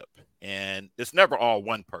relationship. And it's never all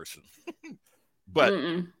one person, but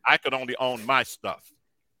I could only own my stuff.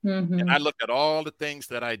 And I look at all the things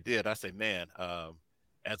that I did. I say, man,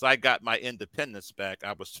 as I got my independence back,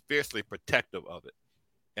 I was fiercely protective of it.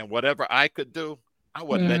 And whatever I could do, I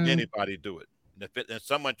wouldn't let anybody do it. And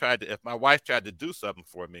if my wife tried to do something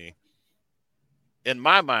for me, in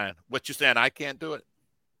my mind, what you're saying, I can't do it.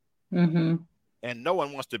 And no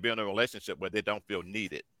one wants to be in a relationship where they don't feel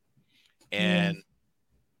needed. And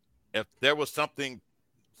if there was some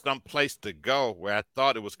place to go where I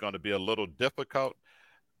thought it was going to be a little difficult,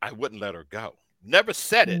 I wouldn't let her go. Never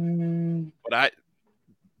said it,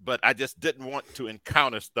 but I just didn't want to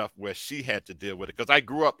encounter stuff where she had to deal with it, because I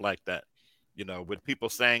grew up like that, with people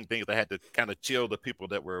saying things. I had to kind of chill the people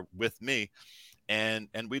that were with me, and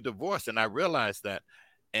we divorced, and I realized that,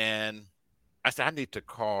 and I said, I need to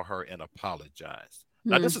call her and apologize.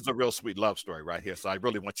 Now, this is a real sweet love story right here, so I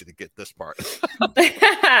really want you to get this part.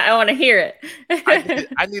 I want to hear it.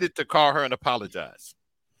 I needed to call her and apologize.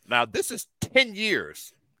 Now, this is 10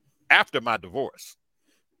 years after my divorce.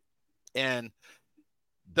 And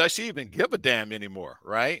does she even give a damn anymore,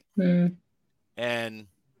 right? And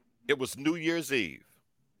it was New Year's Eve.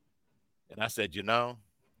 And I said,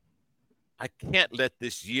 I can't let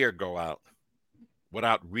this year go out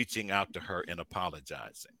without reaching out to her and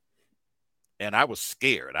apologizing. And I was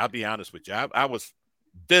scared. I'll be honest with you. I was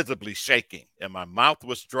visibly shaking, and my mouth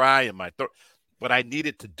was dry and my throat. But I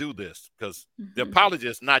needed to do this because the apology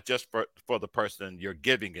is not just for the person you're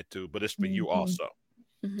giving it to, but it's for you also.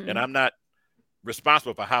 And I'm not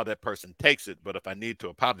responsible for how that person takes it. But if I need to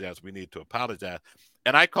apologize, we need to apologize.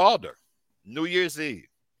 And I called her New Year's Eve,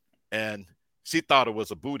 and she thought it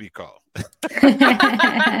was a booty call.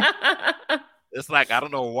 It's like, I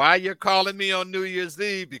don't know why you're calling me on New Year's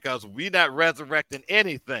Eve, because we're not resurrecting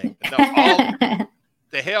anything. No,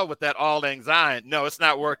 to hell with that all anxiety. No, it's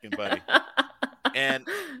not working, buddy. And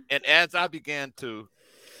as I began to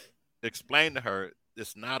explain to her,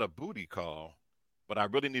 it's not a booty call, but I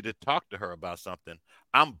really need to talk to her about something,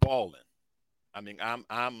 I'm bawling. I mean,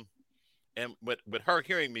 and with her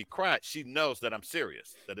hearing me cry, she knows that I'm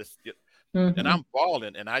serious, that it's. And I'm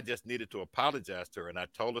bawling, and I just needed to apologize to her. And I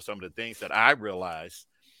told her some of the things that I realized,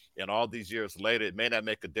 and all these years later, it may not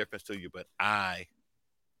make a difference to you, but I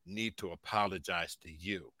need to apologize to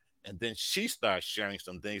you. And then she starts sharing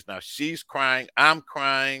some things. Now she's crying, I'm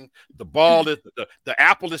crying. The ball is the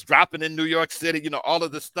apple is dropping in New York City. All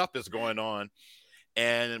of this stuff is going on.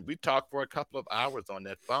 And we talked for a couple of hours on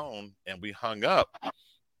that phone, and we hung up.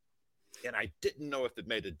 And I didn't know if it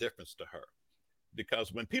made a difference to her.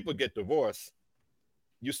 Because when people get divorced,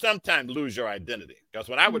 you sometimes lose your identity. Because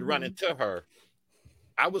when I would run into her,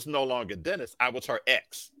 I was no longer Dennis. I was her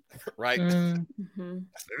ex, right?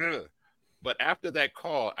 But after that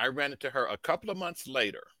call, I ran into her a couple of months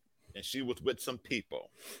later, and she was with some people.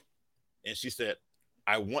 And she said,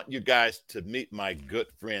 I want you guys to meet my good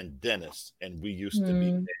friend Dennis. And we used to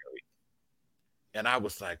be married. And I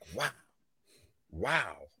was like,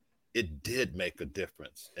 wow, it did make a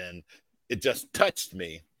difference. And it just touched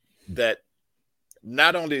me that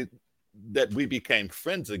not only that we became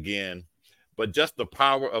friends again, but just the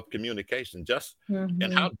power of communication,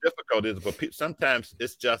 and how difficult it is. But sometimes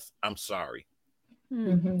it's just, I'm sorry.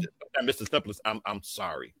 Sometimes it's as simple as I'm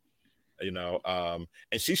sorry, and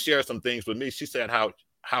she shared some things with me. She said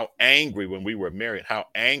how angry when we were married, how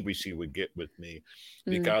angry she would get with me,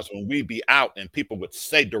 because when we be out and people would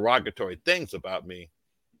say derogatory things about me,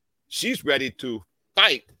 she's ready to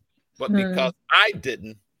fight. But because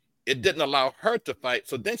it didn't allow her to fight.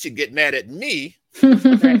 So then she'd get mad at me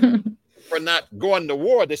for not going to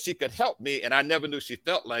war, that she could help me. And I never knew she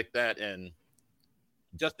felt like that. And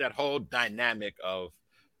just that whole dynamic of,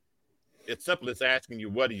 it's simple as asking you,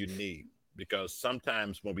 what do you need? Because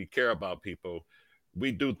sometimes when we care about people,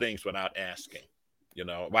 we do things without asking.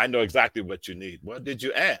 I know exactly what you need. What did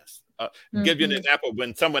you ask? Give you an example.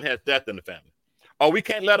 When someone has death in the family, we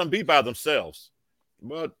can't let them be by themselves.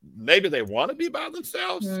 Well, maybe they want to be by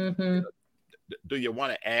themselves. Do you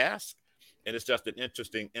want to ask? And it's just an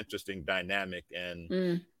interesting dynamic.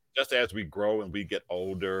 And just as we grow and we get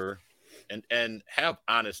older, and have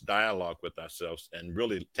honest dialogue with ourselves and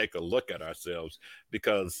really take a look at ourselves,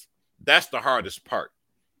 because that's the hardest part.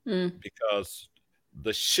 Because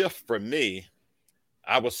the shift for me,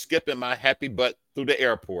 I was skipping my happy butt through the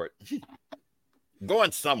airport,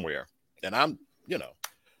 going somewhere, and I'm,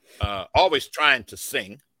 always trying to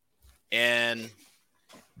sing. And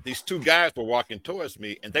these two guys were walking towards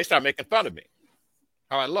me, and they started making fun of me,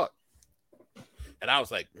 how I look. And I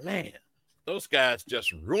was like, man, those guys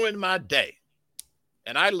just ruined my day.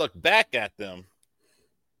 And I looked back at them,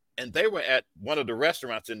 And they were at one of the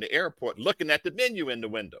restaurants in the airport looking at the menu in the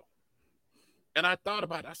window. And I thought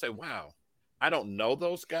about it. I said, wow, I don't know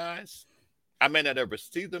those guys. I may not ever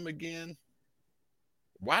see them again.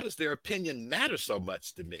 Why does their opinion matter so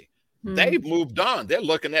much to me? They've moved on. They're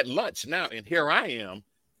looking at lunch now. And here I am.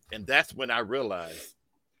 And that's when I realized,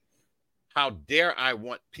 how dare I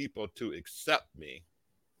want people to accept me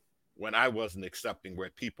when I wasn't accepting where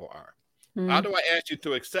people are? How do I ask you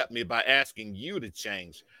to accept me by asking you to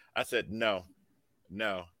change? I said, no.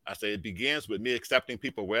 I said, it begins with me accepting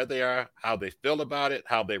people where they are, how they feel about it,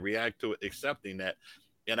 how they react to it, accepting that.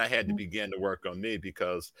 And I had to begin to work on me,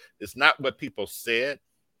 because it's not what people said.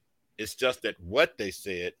 It's just that what they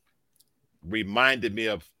said reminded me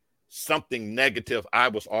of something negative I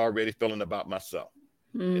was already feeling about myself.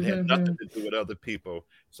 It had nothing to do with other people.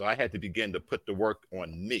 So I had to begin to put the work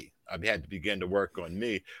on me. I had to begin to work on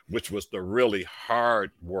me, which was the really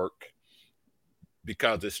hard work,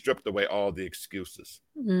 because it stripped away all the excuses.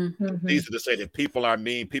 It's easy to say that people are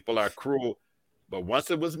mean, people are cruel. But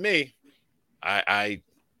once it was me, it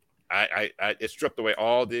stripped away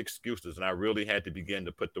all the excuses, and I really had to begin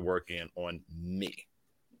to put the work in on me.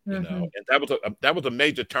 You know, and that was a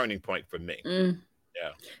major turning point for me.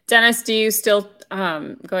 Yeah. Dennis, do you still,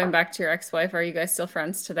 going back to your ex-wife, are you guys still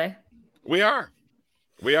friends today? We are.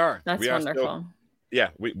 That's wonderful.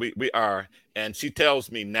 We are. And she tells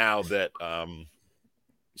me now that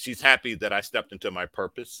she's happy that I stepped into my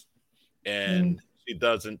purpose, and she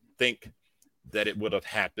doesn't think that it would have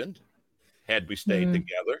happened had we stayed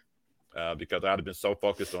together, because I'd have been so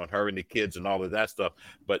focused on her and the kids and all of that stuff.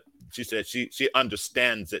 But she said she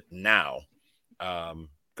understands it now,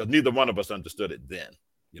 because neither one of us understood it then.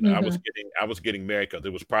 You know, I was getting married because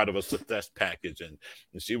it was part of a success package, and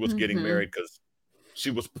she was getting married because she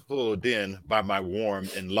was pulled in by my warm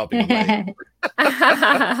and loving way.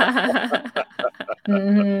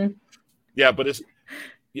 Yeah, but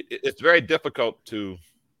it's very difficult to.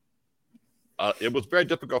 It was very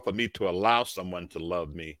difficult for me to allow someone to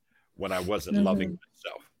love me when I wasn't loving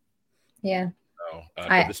myself. Yeah.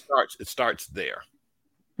 It starts there.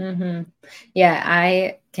 Yeah,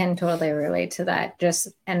 I can totally relate to that.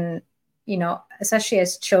 And you know, especially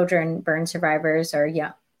as children, burn survivors, or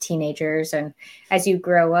young teenagers, and as you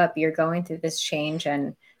grow up, you're going through this change.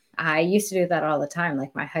 And I used to do that all the time.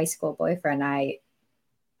 Like my high school boyfriend, I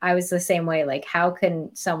was the same way. Like, how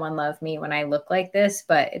can someone love me when I look like this?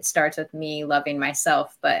 But it starts with me loving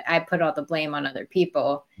myself. But I put all the blame on other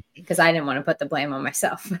people because I didn't want to put the blame on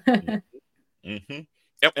myself. And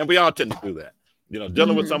we all tend to do that. You know,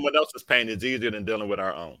 dealing with someone else's pain is easier than dealing with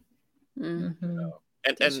our own.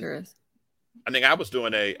 And sure is. I think I was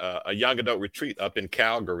doing a young adult retreat up in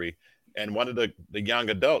Calgary, and one of the young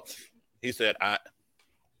adults, he said,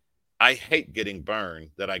 I hate getting burned,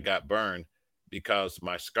 that I got burned because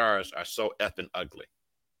my scars are so effing ugly.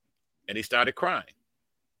 And he started crying.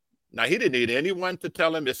 Now, he didn't need anyone to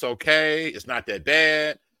tell him it's okay, it's not that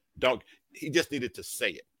bad. He just needed to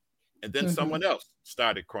say it. And then someone else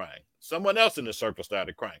started crying. Someone else in the circle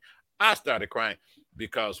started crying. I started crying,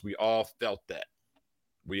 because we all felt that.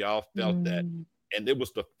 We all felt that. And it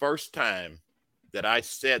was the first time that I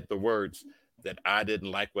said the words that I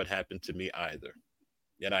didn't like what happened to me either.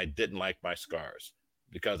 And I didn't like my scars,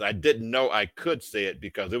 because I didn't know I could say it,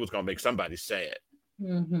 because it was going to make somebody sad.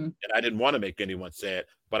 And I didn't want to make anyone sad,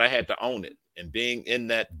 but I had to own it. And being in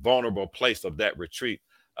that vulnerable place of that retreat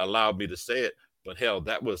allowed me to say it. But hell,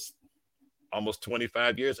 that was almost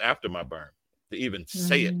 25 years after my burn, to even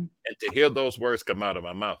say it and to hear those words come out of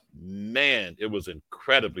my mouth. Man, it was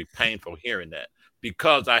incredibly painful hearing that,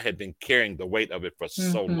 because I had been carrying the weight of it for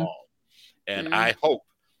so long. And I hope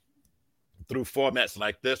through formats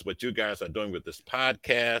like this, what you guys are doing with this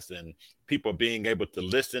podcast, and people being able to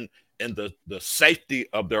listen in the safety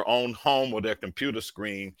of their own home or their computer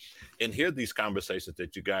screen and hear these conversations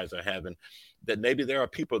that you guys are having, that maybe there are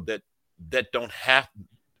people that don't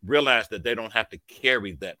realize that they don't have to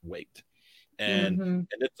carry that weight. And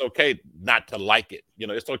it's okay not to like it. You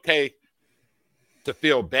know, it's okay to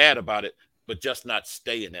feel bad about it, but just not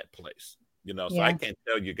stay in that place. You know, so I can't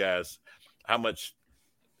tell you guys how much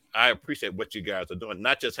I appreciate what you guys are doing,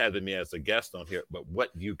 not just having me as a guest on here, but what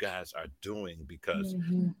you guys are doing, because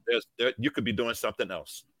you could be doing something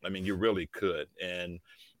else. I mean, you really could. And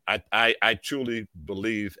I truly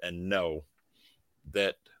believe and know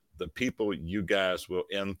that the people you guys will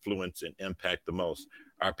influence and impact the most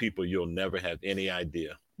are people you'll never have any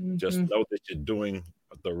idea. Just know that you're doing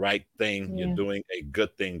the right thing. You're doing a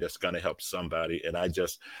good thing that's going to help somebody. And I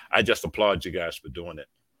just applaud you guys for doing it.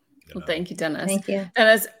 Well, thank you, Dennis. Thank you.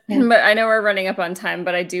 Dennis, but I know we're running up on time,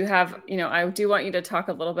 but I do want you to talk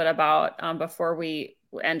a little bit about, before we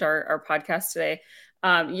end our podcast today.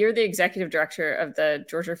 You're the executive director of the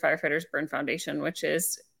Georgia Firefighters Burn Foundation, which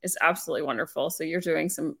is absolutely wonderful. So you're doing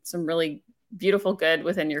some really beautiful good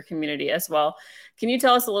within your community as well. Can you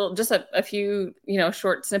tell us just a few,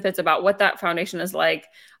 short snippets about what that foundation is like?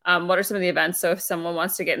 What are some of the events? So if someone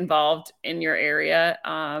wants to get involved in your area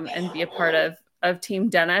and be a part of Team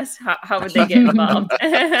Dennis, how would they get involved?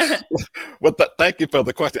 Well, thank you for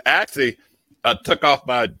the question. Actually, I took off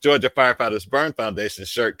my Georgia Firefighters Burn Foundation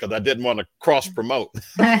shirt because I didn't want to cross promote.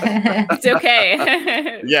 It's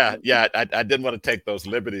okay. Yeah, I didn't want to take those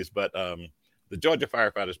liberties, but the Georgia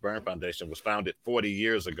Firefighters Burn Foundation was founded 40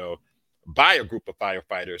 years ago by a group of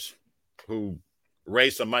firefighters who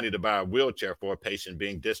raised some money to buy a wheelchair for a patient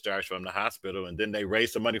being discharged from the hospital. And then they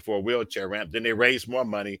raised some money for a wheelchair ramp. Then they raised more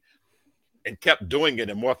money and kept doing it.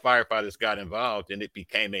 And more firefighters got involved, and it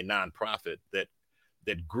became a nonprofit that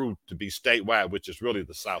grew to be statewide, which is really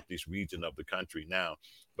the Southeast region of the country now.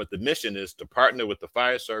 But the mission is to partner with the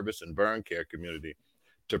fire service and burn care community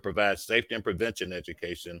to provide safety and prevention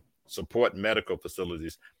education, support medical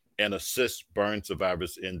facilities, and assist burn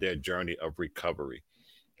survivors in their journey of recovery.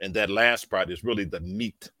 And that last part is really the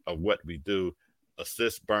meat of what we do,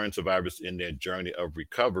 assist burn survivors in their journey of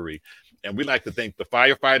recovery. And we like to think the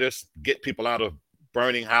firefighters get people out of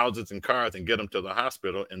burning houses and cars and get them to the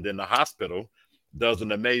hospital. And then the hospital does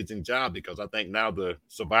an amazing job, because I think now the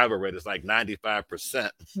survival rate is like 95%.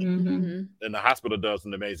 And the hospital does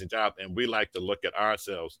an amazing job. And we like to look at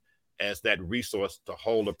ourselves as that resource to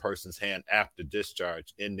hold a person's hand after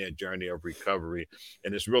discharge in their journey of recovery.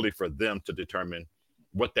 And it's really for them to determine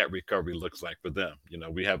what that recovery looks like for them.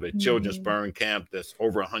 We have a children's burn camp that's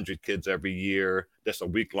over 100 kids every year. That's a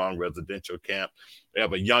week-long residential camp. We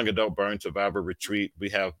have a young adult burn survivor retreat. We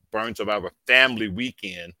have burn survivor family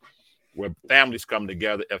weekend, where families come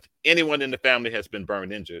together. If anyone in the family has been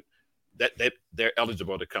burn injured, that they're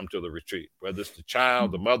eligible to come to the retreat, whether it's the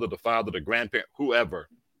child, the mother, the father, the grandparent, whoever,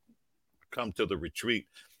 come to the retreat.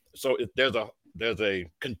 So there's a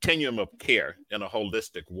continuum of care in a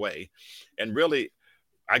holistic way. And really,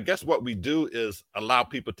 I guess what we do is allow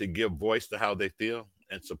people to give voice to how they feel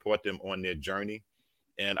and support them on their journey.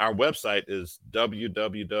 And our website is www.gfbf.org.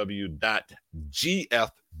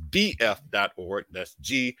 That's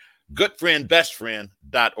G, good friend, best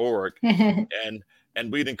friend.org. And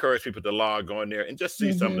we'd encourage people to log on there and just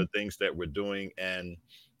see some of the things that we're doing. And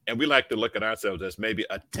we like to look at ourselves as maybe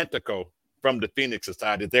a tentacle from the Phoenix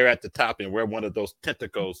Society. They're at the top, and we're one of those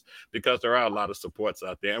tentacles, because there are a lot of supports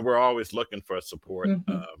out there, and we're always looking for support.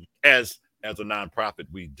 As a nonprofit,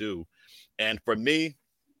 we do. And for me,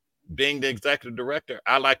 being the executive director,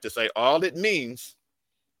 I like to say all it means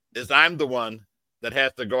is I'm the one that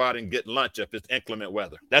has to go out and get lunch if it's inclement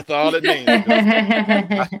weather. That's all it means.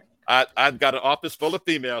 I've got an office full of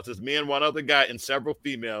females. It's me and one other guy and several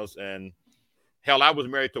females. And hell, I was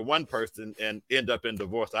married to one person and end up in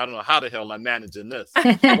divorce. I don't know how the hell I'm managing this.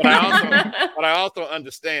 But I also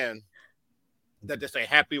understand that they say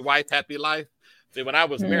happy wife, happy life. See, when I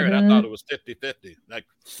was married, I thought it was 50-50. Like,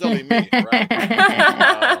 silly me, right?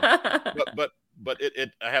 But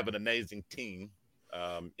I have an amazing team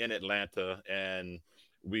in Atlanta, and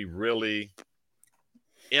we really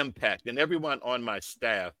impact. And everyone on my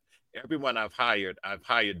staff, everyone I've hired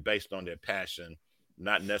based on their passion,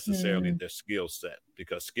 not necessarily their skill set,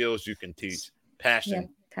 because skills you can teach. Passion,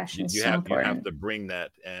 you have to bring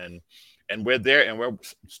that. And we're there, and we're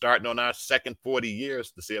starting on our second 40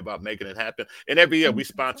 years to see about making it happen. And every year we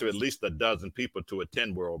sponsor at least a dozen people to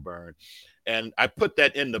attend World Burn. And I put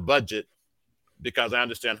that in the budget because I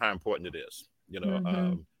understand how important it is.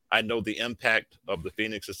 I know the impact of the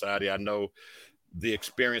Phoenix Society. I know the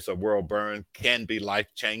experience of World Burn can be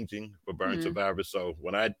life-changing for burn survivors. So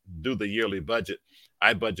when I do the yearly budget,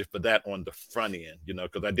 I budget for that on the front end,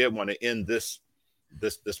 because I did want to end this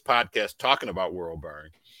podcast talking about World Burn.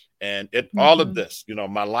 And all of this,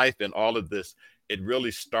 my life and all of this, it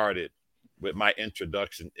really started with my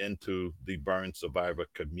introduction into the burn survivor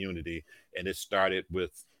community. And it started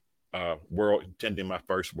with attending my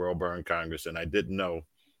first World Burn Congress. And I didn't know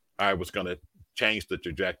I was going to change the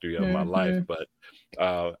trajectory of my life. But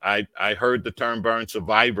I heard the term burn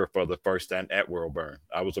survivor for the first time at World Burn.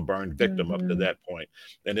 I was a burn victim up to that point.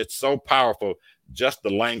 And it's so powerful, just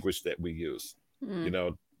the language that we use.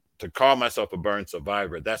 To call myself a burn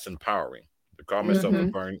survivor, that's empowering. To call myself a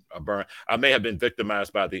burn, I may have been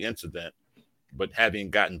victimized by the incident, but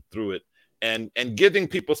having gotten through it and giving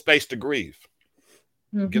people space to grieve.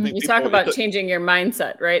 You talk about changing your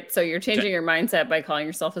mindset, right? So you're changing your mindset by calling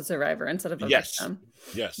yourself a survivor instead of a victim.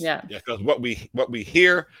 Yes. Yeah. Because what we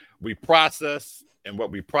hear, we process, and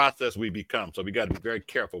what we process, we become. So we got to be very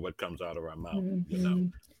careful what comes out of our mouth. You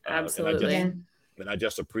know, Absolutely. And I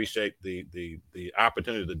just appreciate the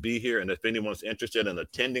opportunity to be here. And if anyone's interested in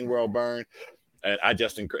attending World Burn, and I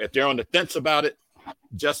just encourage, if they're on the fence about it,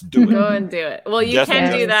 just do it. Go and do it. Well, you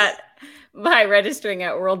can do that by registering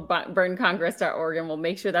at worldburncongress.org, and we'll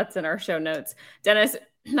make sure that's in our show notes. Dennis,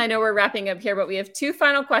 I know we're wrapping up here, but we have 2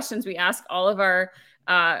 final questions we ask all of our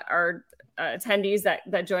attendees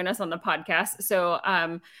that join us on the podcast. So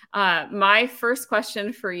my first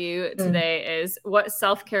question for you today is what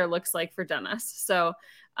self-care looks like for Dennis. So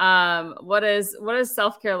what does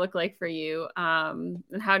self-care look like for you? And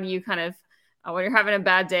how do you kind of, when you're having a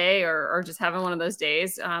bad day or just having one of those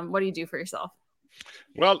days, what do you do for yourself?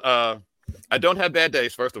 Well, I don't have bad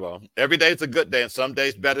days, first of all. Every day is a good day, and some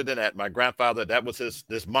days better than that. My grandfather, that was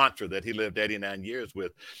this mantra that he lived 89 years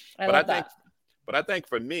with. But I think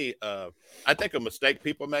for me, I think a mistake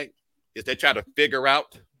people make is they try to figure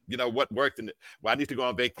out, what worked. And I need to go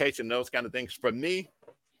on vacation, those kind of things. For me,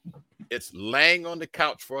 it's laying on the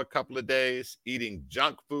couch for a couple of days, eating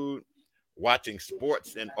junk food, watching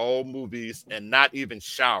sports and old movies, and not even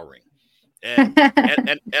showering. And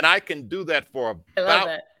I can do that for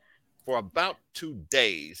about 2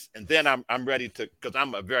 days. And then I'm ready to, because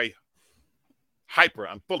I'm a very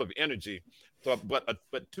I'm full of energy. So, but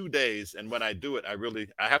 2 days, and when I do it,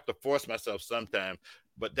 I have to force myself sometime,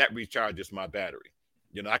 but that recharges my battery.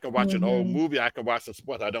 I can watch an old movie, I can watch some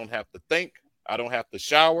sports. I don't have to think, I don't have to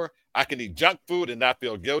shower, I can eat junk food and not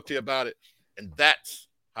feel guilty about it, and that's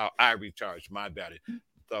how I recharge my battery.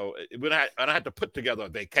 So when I don't have to put together a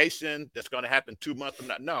vacation that's going to happen 2 months from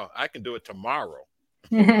now. No, I can do it tomorrow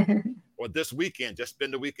or this weekend. Just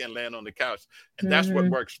spend the weekend laying on the couch, and that's what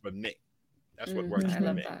works for me. That's what works for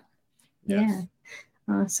me. That. Yes. Yeah.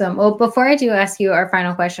 Awesome. Well, before I do ask you our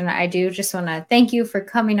final question, I do just want to thank you for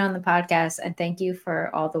coming on the podcast and thank you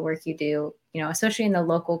for all the work you do, especially in the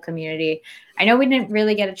local community. I know we didn't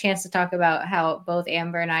really get a chance to talk about how both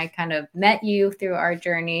Amber and I kind of met you through our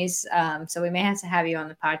journeys. So we may have to have you on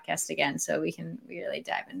the podcast again so we can really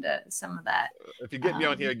dive into some of that. If you get me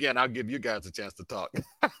on here again, I'll give you guys a chance to talk.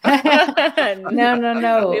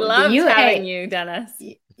 No. We love having you, Dennis.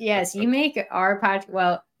 Yes, you make our podcast.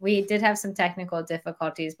 Well, we did have some technical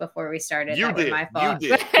difficulties before we started. That was my fault.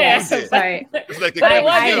 You did. Yes, sorry. But it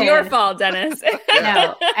wasn't your fault, Dennis.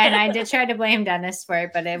 No, and I did try to blame Dennis for it,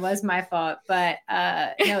 but it was my fault. But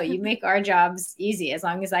no, you make our jobs easy. As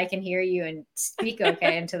long as I can hear you and speak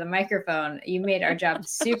okay into the microphone, you made our job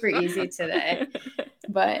super easy today.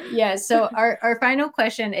 But yeah, so our final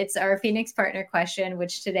question, it's our Phoenix Partner question,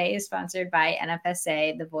 which today is sponsored by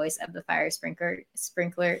NFSA, the voice of the fire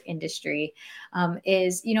sprinkler industry,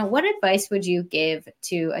 is, what advice would you give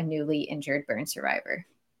to a newly injured burn survivor?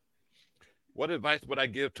 What advice would I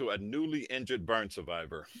give to a newly injured burn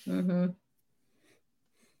survivor?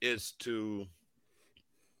 Is to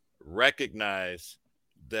recognize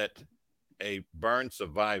that a burn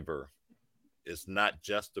survivor is not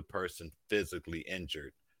just the person physically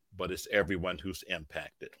injured, but it's everyone who's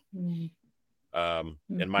impacted. In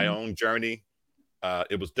my own journey,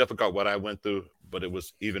 it was difficult what I went through, but it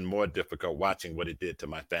was even more difficult watching what it did to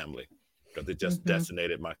my family, because it just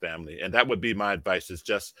decimated my family. And that would be my advice, is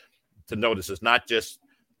just to notice it's not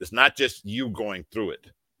just you going through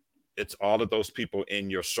it. It's all of those people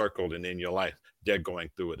in your circle and in your life, they're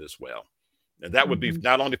going through it as well. And that would be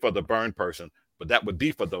not only for the burn person, but that would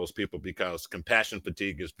be for those people, because compassion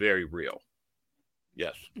fatigue is very real.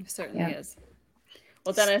 Yes. It certainly is.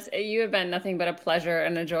 Well, Dennis, you have been nothing but a pleasure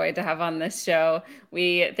and a joy to have on this show.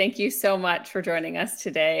 We thank you so much for joining us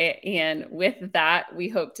today. And with that, we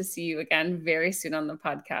hope to see you again very soon on the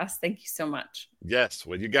podcast. Thank you so much. Yes.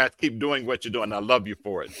 Well, you guys keep doing what you're doing. I love you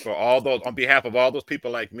for it. For all those, on behalf of all those people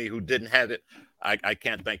like me who didn't have it, I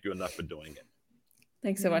can't thank you enough for doing it.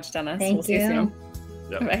 Thanks so much, Dennis. We'll see you soon.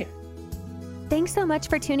 Yep. Bye. Thanks so much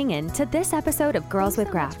for tuning in to this episode of Girls with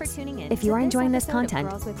Grafts. If you are enjoying this content,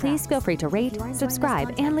 please feel free to rate,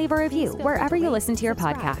 subscribe, and leave a review wherever you listen to your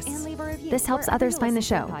podcasts. This helps others find the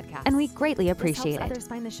show, and we greatly appreciate it.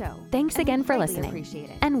 Thanks again for listening,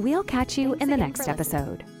 and we'll catch you in the next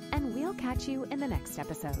episode.